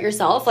figure out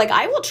yourself, like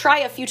I will try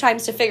a few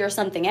times to figure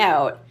something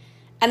out.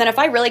 And then if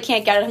I really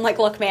can't get it, I'm like,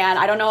 look, man,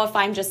 I don't know if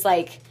I'm just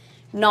like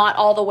not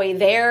all the way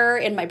there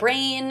in my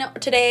brain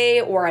today,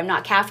 or I'm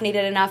not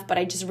caffeinated enough, but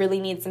I just really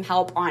need some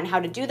help on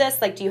how to do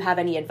this. Like, do you have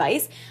any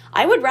advice?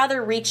 I would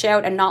rather reach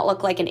out and not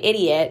look like an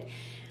idiot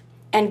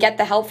and get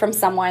the help from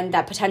someone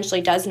that potentially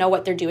does know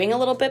what they're doing a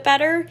little bit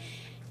better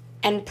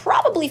and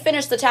probably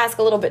finish the task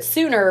a little bit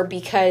sooner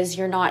because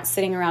you're not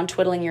sitting around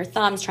twiddling your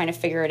thumbs trying to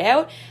figure it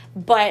out.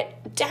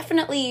 But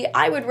definitely,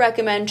 I would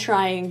recommend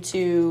trying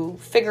to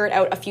figure it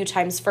out a few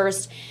times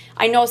first.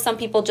 I know some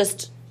people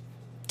just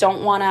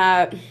don't want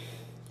to,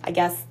 I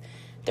guess,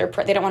 they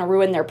don't want to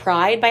ruin their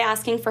pride by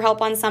asking for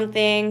help on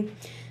something.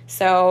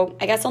 So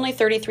I guess only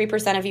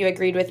 33% of you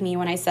agreed with me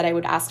when I said I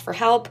would ask for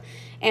help.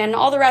 And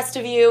all the rest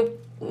of you,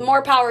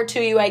 more power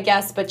to you, I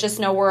guess, but just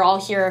know we're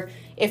all here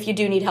if you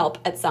do need help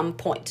at some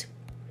point.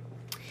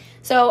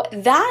 So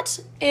that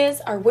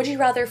is our Would You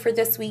Rather for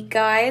this week,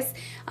 guys.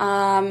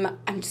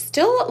 I'm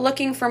still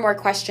looking for more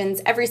questions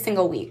every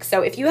single week.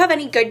 So if you have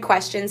any good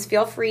questions,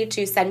 feel free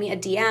to send me a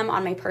DM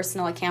on my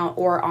personal account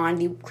or on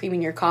the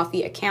Creaming Your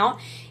Coffee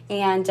account.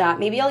 And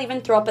maybe I'll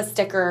even throw up a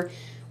sticker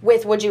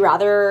with Would You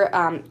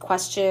Rather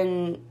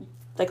question,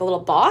 like a little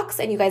box,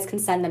 and you guys can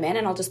send them in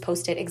and I'll just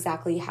post it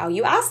exactly how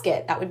you ask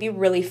it. That would be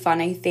really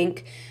fun, I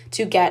think,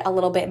 to get a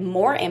little bit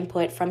more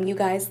input from you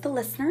guys, the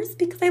listeners,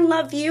 because I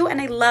love you and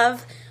I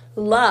love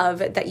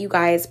that you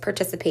guys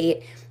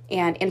participate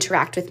and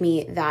interact with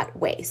me that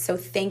way. So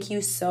thank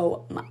you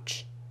so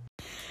much.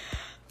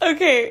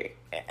 Okay.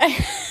 So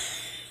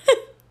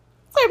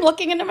I'm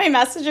looking into my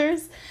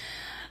messages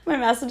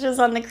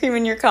on the Cream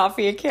in Your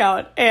Coffee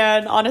account.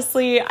 And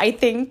honestly, I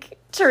think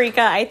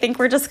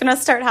we're just going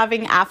to start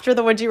having, after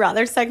the Would You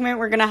Rather segment,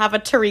 we're going to have a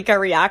Tarika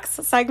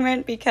Reacts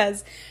segment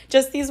because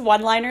just these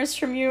one-liners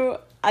from you,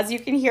 as you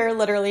can hear,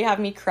 literally have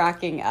me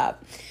cracking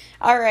up.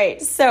 All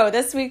right, so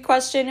this week's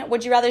question,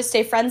 would you rather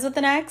stay friends with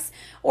an ex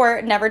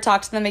or never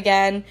talk to them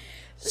again?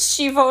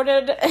 She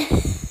voted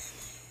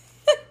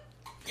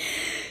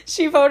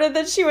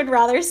that she would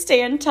rather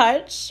stay in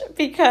touch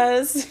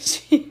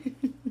because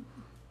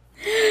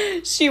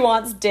she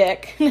wants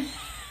dick.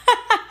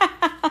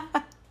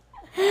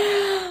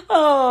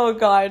 Oh,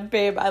 God,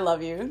 babe, I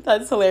love you.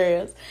 That's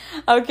hilarious.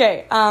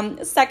 Okay,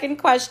 second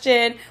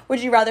question,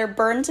 would you rather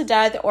burn to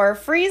death or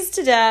freeze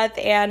to death?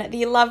 And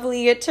the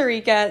lovely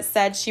Tarika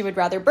said she would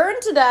rather burn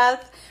to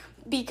death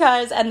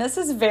because, and this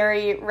is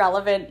very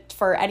relevant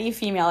for any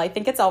female, I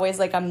think it's always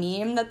like a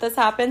meme that this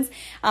happens.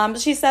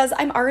 She says,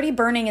 I'm already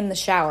burning in the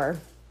shower.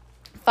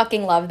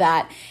 Fucking love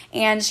that.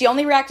 And she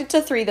only reacted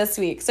to 3 this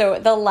week. So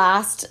the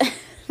last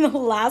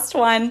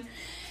one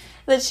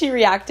that she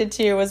reacted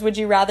to was, would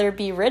you rather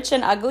be rich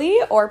and ugly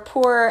or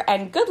poor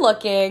and good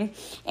looking?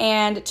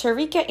 And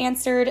Tarika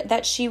answered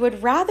that she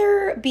would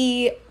rather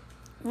be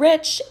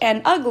rich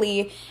and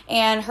ugly.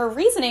 And her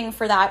reasoning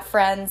for that,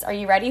 friends, are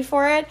you ready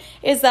for it?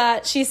 Is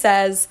that she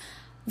says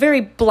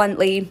very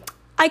bluntly,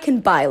 I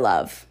can buy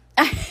love.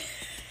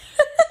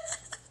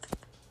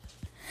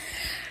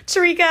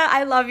 Tarika,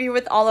 I love you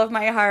with all of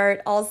my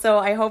heart. Also,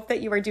 I hope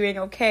that you are doing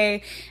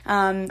okay.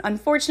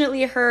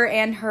 Unfortunately, her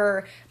and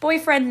her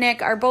boyfriend,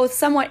 Nick, are both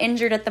somewhat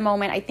injured at the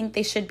moment. I think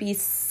they should be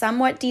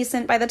somewhat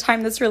decent by the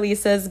time this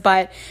releases,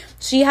 but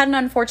she had an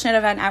unfortunate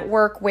event at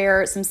work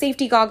where some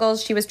safety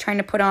goggles she was trying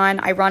to put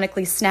on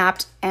ironically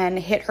snapped and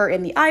hit her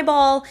in the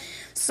eyeball.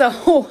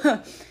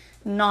 So,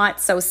 not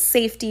so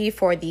safety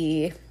for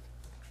the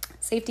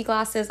safety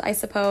glasses, I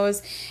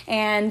suppose.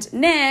 And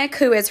Nick,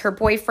 who is her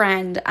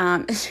boyfriend,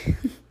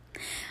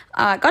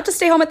 got to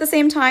stay home at the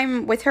same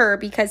time with her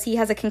because he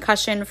has a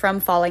concussion from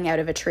falling out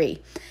of a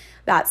tree.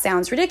 That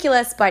sounds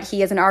ridiculous, but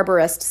he is an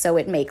arborist, so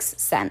it makes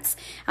sense.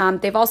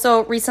 They've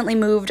also recently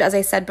moved, as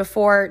I said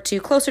before, to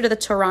closer to the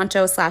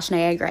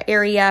Toronto/Niagara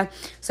area.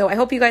 So I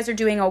hope you guys are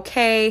doing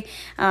okay.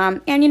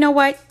 And you know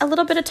what? A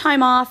little bit of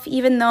time off,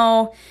 even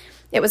though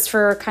it was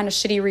for kind of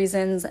shitty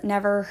reasons,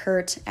 never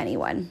hurt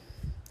anyone.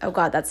 Oh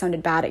God, that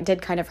sounded bad. It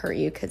did kind of hurt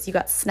you because you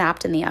got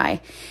snapped in the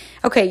eye.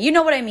 Okay, you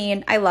know what I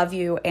mean. I love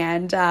you,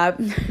 and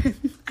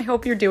I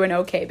hope you're doing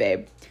okay,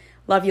 babe.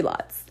 Love you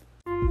lots.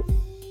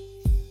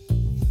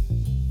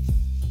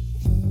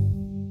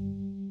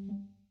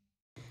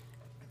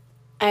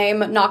 I'm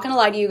not going to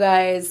lie to you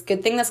guys.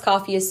 Good thing this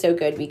coffee is so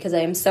good because I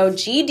am so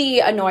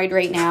GD annoyed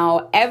right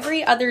now.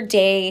 Every other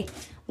day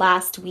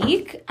last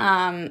week,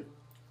 the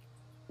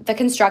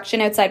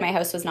construction outside my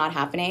house was not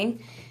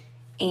happening.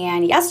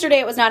 And yesterday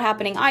it was not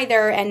happening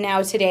either. And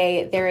now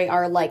today they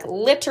are like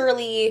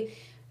literally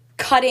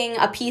cutting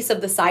a piece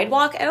of the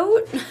sidewalk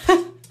out.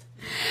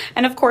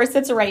 And of course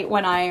it's right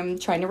when I'm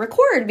trying to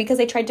record because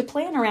I tried to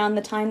plan around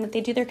the time that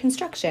they do their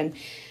construction.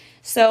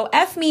 So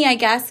F me, I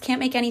guess. Can't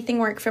make anything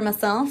work for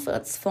myself.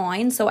 That's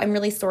fine. So I'm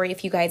really sorry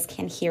if you guys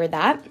can hear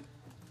that.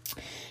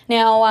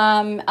 Now,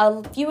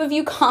 a few of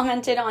you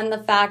commented on the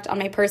fact on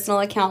my personal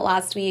account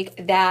last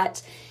week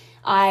that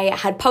I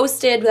had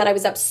posted that I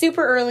was up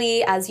super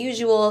early as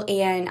usual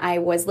and I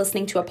was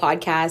listening to a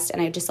podcast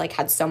and I just like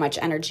had so much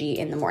energy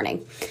in the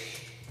morning.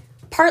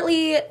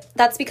 Partly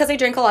that's because I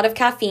drink a lot of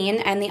caffeine,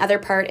 and the other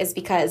part is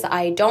because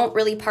I don't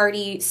really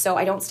party, so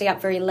I don't stay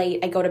up very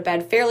late. I go to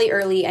bed fairly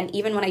early, and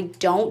even when I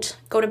don't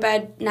go to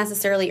bed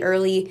necessarily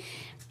early,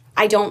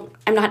 I'm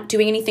not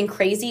doing anything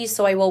crazy,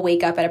 so I will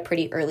wake up at a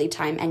pretty early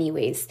time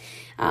anyways.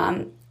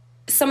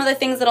 Some of the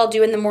things that I'll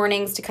do in the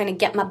mornings to kind of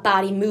get my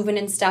body moving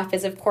and stuff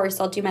is, of course,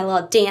 I'll do my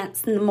little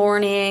dance in the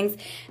mornings,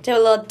 do a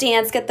little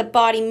dance, get the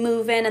body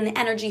moving and the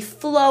energy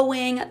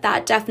flowing.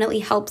 That definitely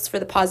helps for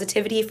the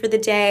positivity for the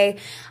day.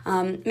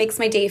 Makes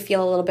my day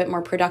feel a little bit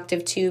more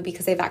productive too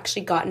because I've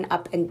actually gotten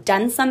up and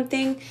done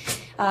something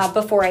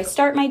before I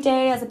start my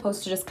day as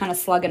opposed to just kind of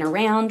slugging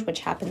around,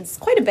 which happens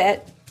quite a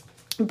bit.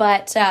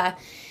 But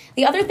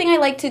the other thing I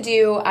like to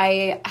do,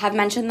 I have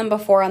mentioned them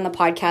before on the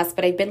podcast,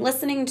 but I've been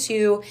listening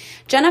to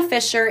Jenna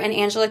Fischer and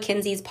Angela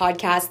Kinsey's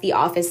podcast, The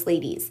Office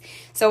Ladies.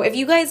 So if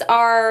you guys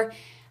are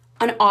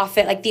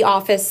The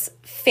Office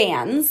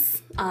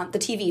fans, the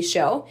TV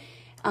show,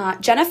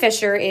 Jenna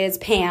Fischer is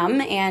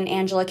Pam and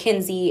Angela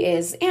Kinsey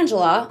is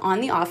Angela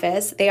on The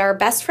Office. They are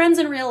best friends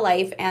in real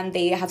life and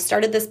they have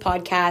started this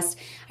podcast.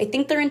 I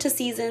think they're into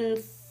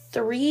season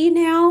 3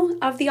 now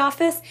of The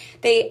Office.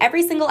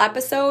 Every single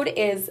episode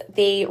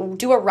they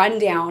do a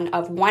rundown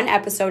of one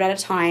episode at a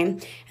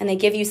time and they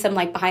give you some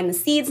like behind the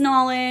scenes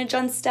knowledge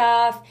on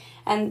stuff,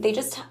 and they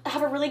just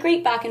have a really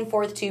great back and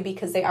forth too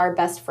because they are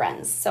best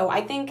friends. So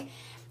I think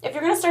if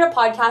you're going to start a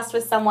podcast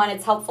with someone,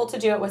 it's helpful to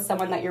do it with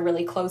someone that you're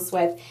really close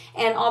with.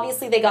 And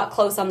obviously they got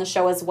close on the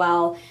show as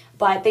well,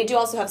 but they do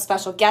also have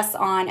special guests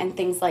on and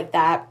things like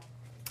that.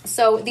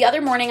 So the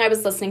other morning I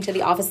was listening to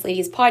the Office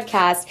Ladies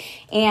podcast,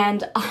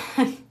 and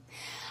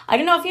I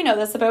don't know if you know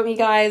this about me,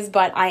 guys,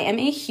 but I am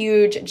a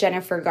huge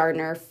Jennifer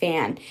Gardner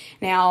fan.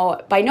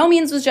 Now, by no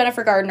means was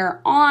Jennifer Gardner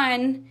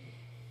on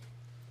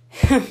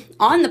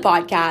the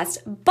podcast,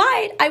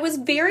 but I was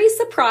very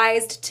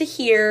surprised to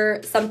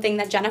hear something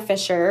that Jenna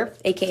Fischer,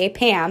 aka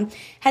Pam,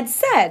 had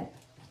said.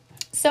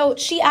 So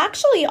she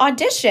actually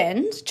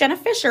Jenna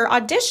Fischer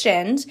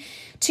auditioned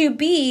to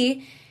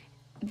be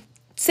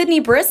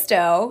Sydney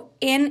Bristow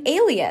in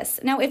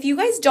Alias. Now, if you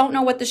guys don't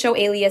know what the show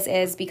Alias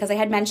is, because I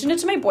had mentioned it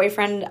to my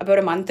boyfriend about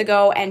a month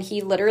ago, and he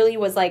literally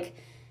was like,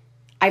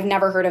 I've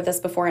never heard of this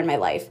before in my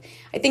life.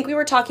 I think we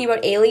were talking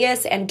about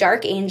Alias and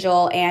Dark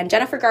Angel, and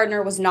Jennifer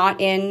Gardner was not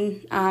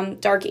in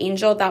Dark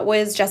Angel. That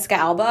was Jessica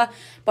Alba.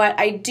 But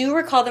I do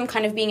recall them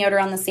kind of being out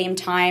around the same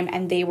time,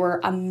 and they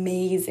were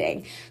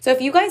amazing. So if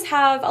you guys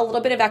have a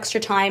little bit of extra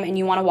time and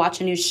you want to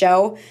watch a new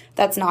show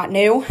that's not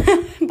new,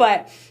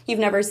 but you've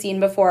never seen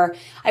before,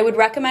 I would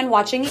recommend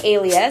watching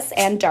Alias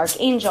and Dark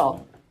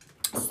Angel.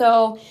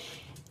 So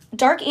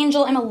Dark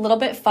Angel, I'm a little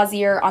bit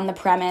fuzzier on the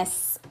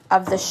premise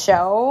of the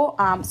show,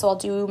 so I'll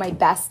do my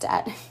best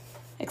at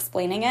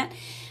explaining it.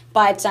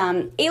 But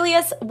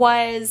Alias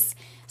was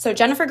So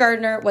Jennifer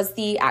Gardner was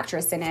the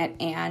actress in it,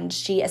 and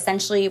she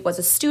essentially was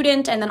a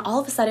student, and then all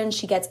of a sudden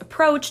she gets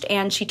approached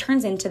and she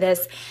turns into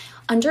this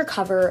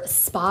undercover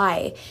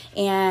spy.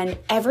 And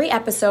every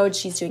episode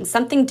she's doing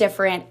something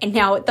different. And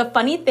now the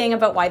funny thing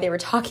about why they were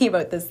talking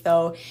about this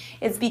though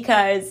is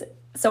because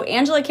so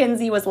Angela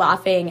Kinsey was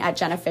laughing at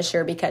Jenna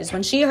Fischer because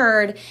when she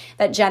heard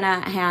that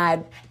Jenna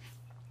had,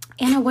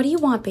 Anna, what do you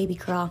want, baby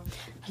girl?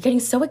 I'm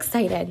getting so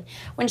excited.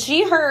 When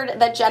she heard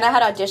that Jenna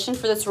had auditioned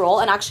for this role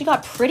and actually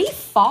got pretty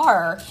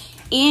far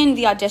in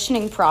the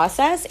auditioning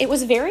process, it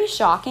was very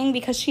shocking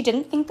because she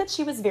didn't think that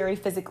she was very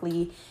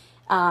physically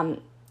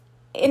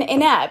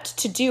inept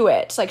to do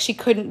it. Like she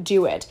couldn't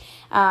do it.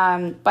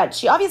 But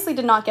she obviously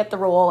did not get the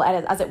role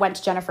as it went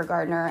to Jennifer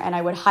Gardner, and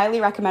I would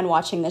highly recommend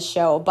watching this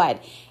show.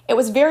 But it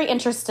was very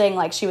interesting.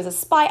 Like she was a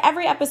spy.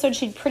 Every episode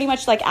she'd pretty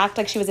much like act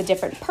like she was a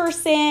different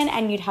person,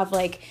 and you'd have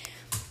like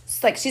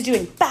she's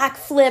doing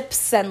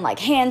backflips and like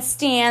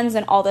handstands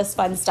and all this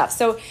fun stuff.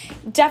 So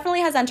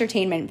definitely has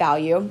entertainment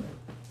value.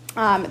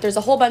 There's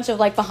a whole bunch of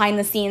like behind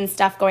the scenes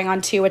stuff going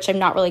on too, which I'm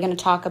not really going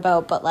to talk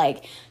about, but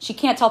like she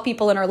can't tell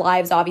people in her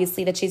lives,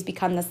 obviously, that she's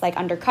become this like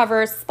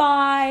undercover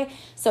spy.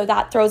 So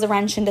that throws a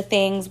wrench into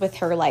things with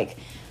her like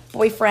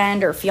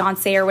boyfriend or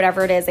fiance or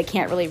whatever it is. I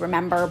can't really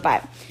remember,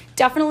 but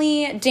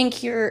definitely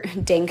sink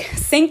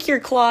your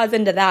claws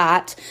into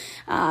that.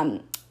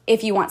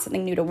 If you want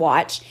something new to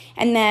watch.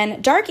 And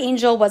then Dark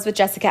Angel was with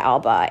Jessica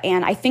Alba.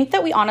 And I think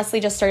that we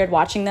honestly just started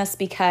watching this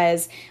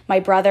because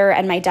my brother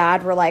and my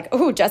dad were like,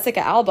 oh,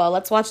 Jessica Alba,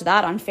 let's watch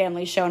that on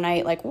family show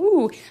night. Like,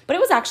 ooh, but it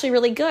was actually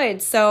really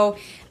good. So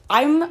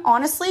I'm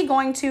honestly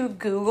going to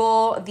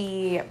Google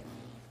the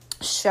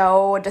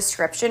show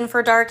description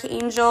for Dark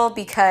Angel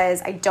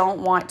because I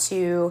don't want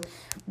to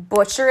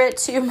butcher it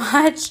too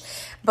much.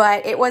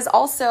 But it was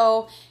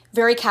also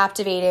very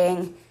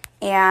captivating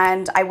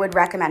and I would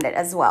recommend it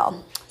as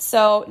well.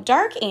 So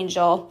Dark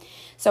Angel,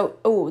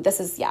 this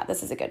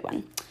is a good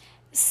one.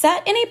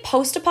 Set in a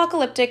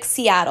post-apocalyptic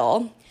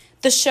Seattle,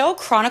 the show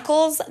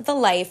chronicles the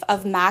life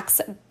of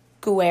Max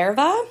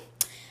Guerva,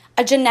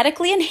 a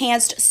genetically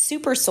enhanced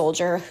super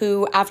soldier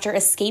who, after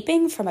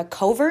escaping from a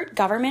covert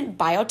government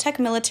biotech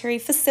military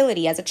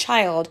facility as a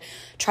child,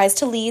 tries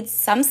to lead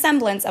some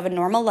semblance of a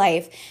normal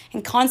life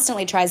and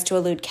constantly tries to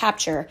elude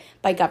capture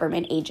by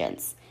government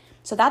agents.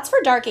 So that's for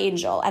Dark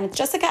Angel, and it's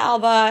Jessica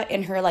Alba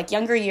in her like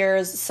younger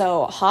years,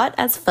 so hot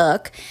as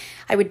fuck.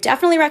 I would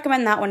definitely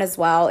recommend that one as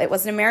well. It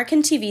was an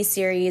American TV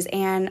series,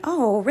 and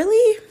oh,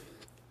 really?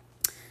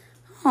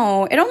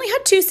 Oh, it only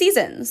had 2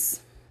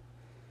 seasons.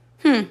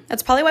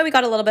 That's probably why we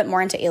got a little bit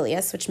more into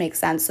Alias, which makes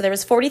sense. So there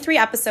was 43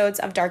 episodes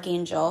of Dark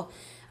Angel.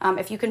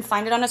 If you can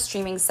find it on a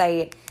streaming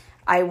site,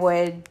 I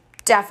would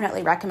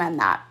definitely recommend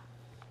that.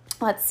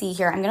 Let's see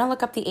here. I'm going to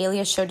look up the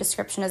Alias show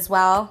description as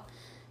well,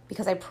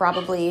 because I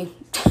probably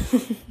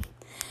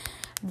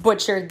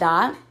butchered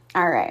that.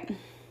 All right.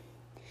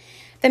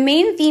 The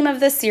main theme of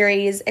the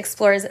series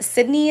explores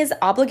Sydney's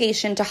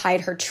obligation to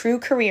hide her true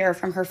career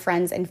from her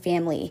friends and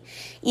family.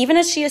 Even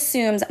as she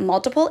assumes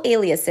multiple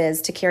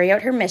aliases to carry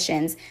out her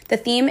missions, the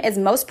theme is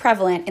most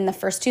prevalent in the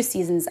first 2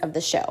 seasons of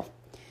the show.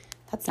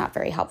 That's not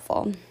very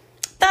helpful.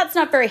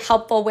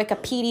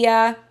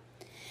 Wikipedia.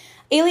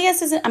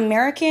 Alias is an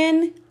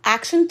American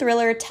action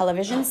thriller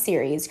television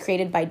series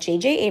created by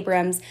J.J.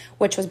 Abrams,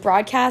 which was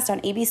broadcast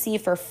on ABC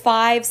for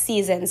 5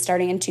 seasons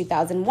starting in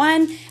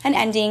 2001 and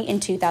ending in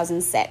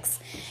 2006.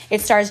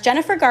 It stars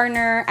Jennifer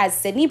Gardner as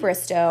Sydney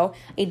Bristow,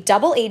 a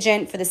double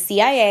agent for the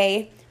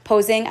CIA,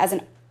 posing as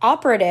an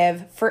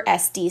operative for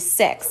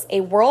SD6,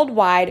 a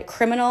worldwide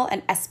criminal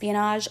and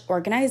espionage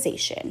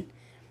organization.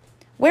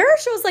 Where are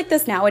shows like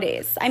this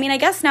nowadays? I mean, I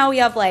guess now we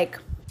have like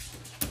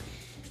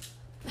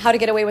How to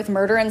Get Away with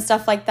Murder and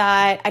stuff like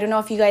that. I don't know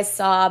if you guys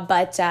saw,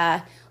 but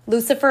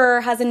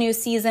Lucifer has a new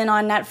season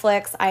on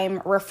Netflix.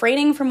 I'm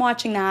refraining from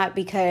watching that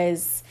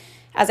because,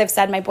 as I've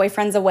said, my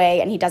boyfriend's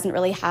away and he doesn't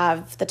really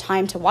have the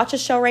time to watch a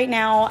show right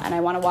now, and I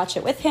want to watch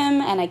it with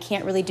him, and I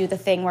can't really do the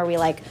thing where we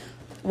like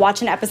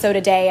watch an episode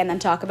a day and then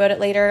talk about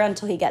it later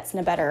until he gets in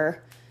a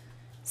better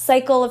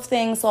cycle of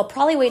things. So I'll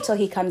probably wait till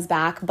he comes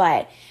back,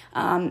 but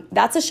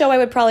that's a show I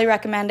would probably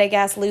recommend, I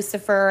guess,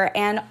 Lucifer,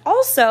 and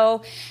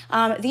also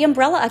The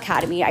Umbrella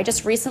Academy. I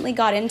just recently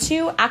got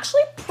into,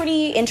 actually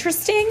pretty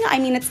interesting. I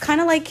mean, it's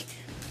kind of like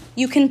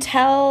you can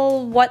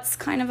tell what's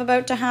kind of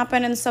about to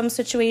happen in some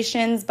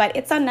situations, but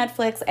it's on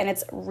Netflix and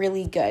it's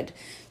really good.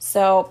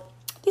 So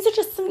these are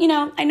just some,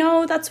 I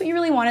know that's what you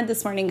really wanted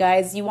this morning,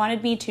 guys. You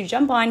wanted me to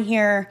jump on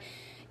here,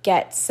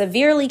 get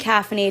severely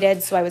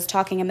caffeinated, so I was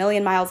talking a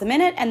million miles a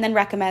minute, and then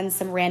recommend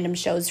some random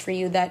shows for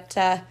you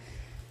that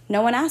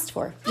no one asked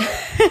for.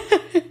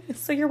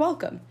 So you're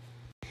welcome.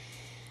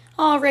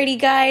 Alrighty,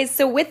 guys.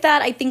 So with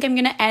that, I think I'm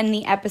going to end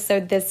the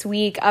episode this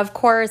week. Of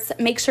course,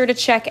 make sure to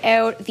check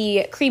out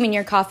the Cream in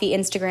Your Coffee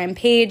Instagram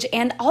page.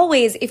 And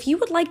always, if you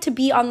would like to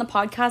be on the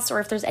podcast or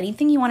if there's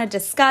anything you want to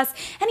discuss,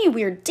 any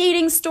weird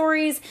dating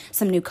stories,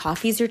 some new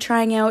coffees you're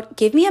trying out,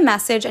 give me a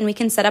message and we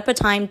can set up a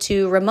time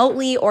to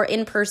remotely or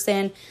in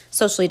person,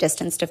 socially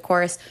distanced, of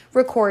course,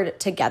 record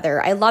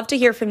together. I love to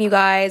hear from you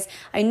guys.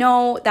 I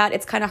know that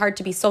it's kind of hard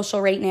to be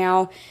social right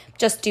now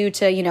just due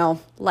to,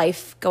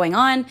 life going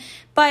on,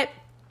 but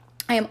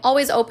I am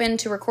always open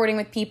to recording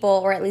with people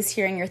or at least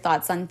hearing your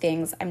thoughts on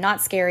things. I'm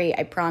not scary,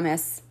 I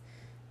promise.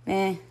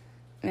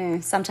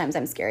 Sometimes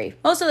I'm scary.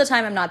 Most of the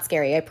time I'm not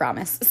scary, I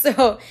promise.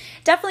 So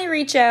definitely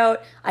reach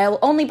out. I'll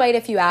only bite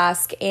if you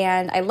ask,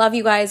 and I love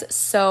you guys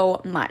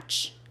so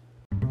much.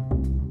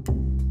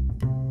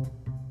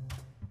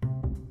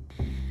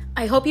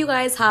 I hope you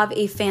guys have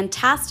a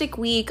fantastic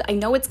week. I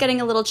know it's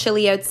getting a little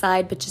chilly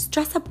outside, but just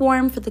dress up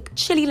warm for the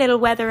chilly little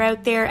weather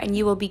out there and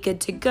you will be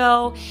good to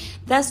go.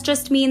 This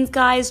just means,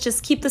 guys,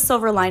 just keep the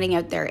silver lining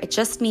out there. It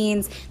just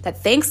means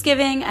that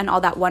Thanksgiving and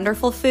all that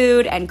wonderful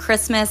food and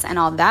Christmas and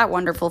all that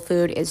wonderful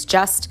food is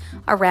just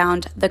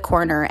around the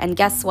corner. And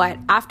guess what?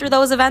 After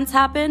those events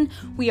happen,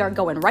 we are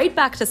going right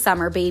back to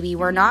summer, baby.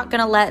 We're not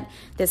going to let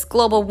this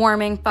global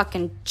warming,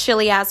 fucking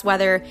chilly ass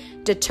weather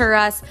deter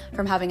us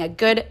from having a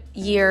good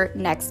year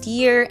next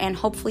year, and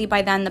hopefully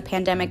by then the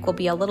pandemic will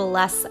be a little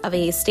less of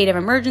a state of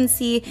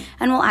emergency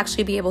and we'll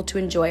actually be able to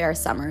enjoy our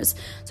summers.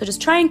 So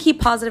just try and keep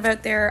positive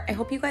out there. I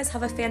hope you guys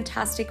have a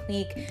fantastic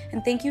week,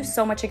 and thank you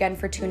so much again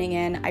for tuning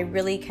in. I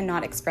really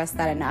cannot express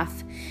that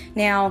enough.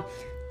 Now,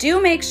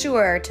 do make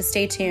sure to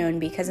stay tuned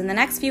because in the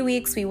next few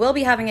weeks we will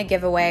be having a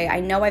giveaway. I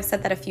know I've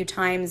said that a few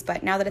times,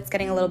 but now that it's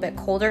getting a little bit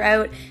colder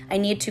out, I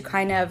need to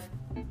kind of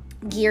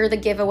gear the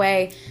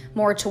giveaway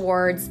more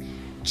towards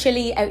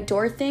chilly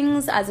outdoor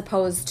things as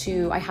opposed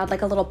to, I had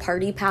like a little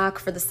party pack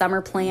for the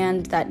summer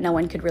planned that no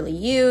one could really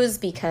use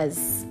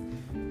because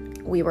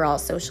we were all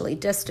socially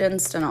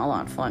distanced and all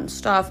that fun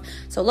stuff.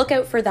 So look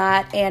out for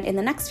that. And in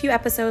the next few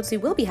episodes, we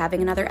will be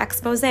having another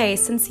expose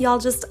since y'all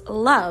just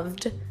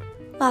loved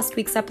last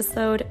week's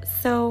episode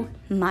so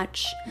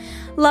much.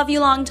 Love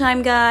you long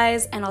time,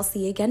 guys, and I'll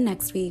see you again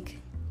next week.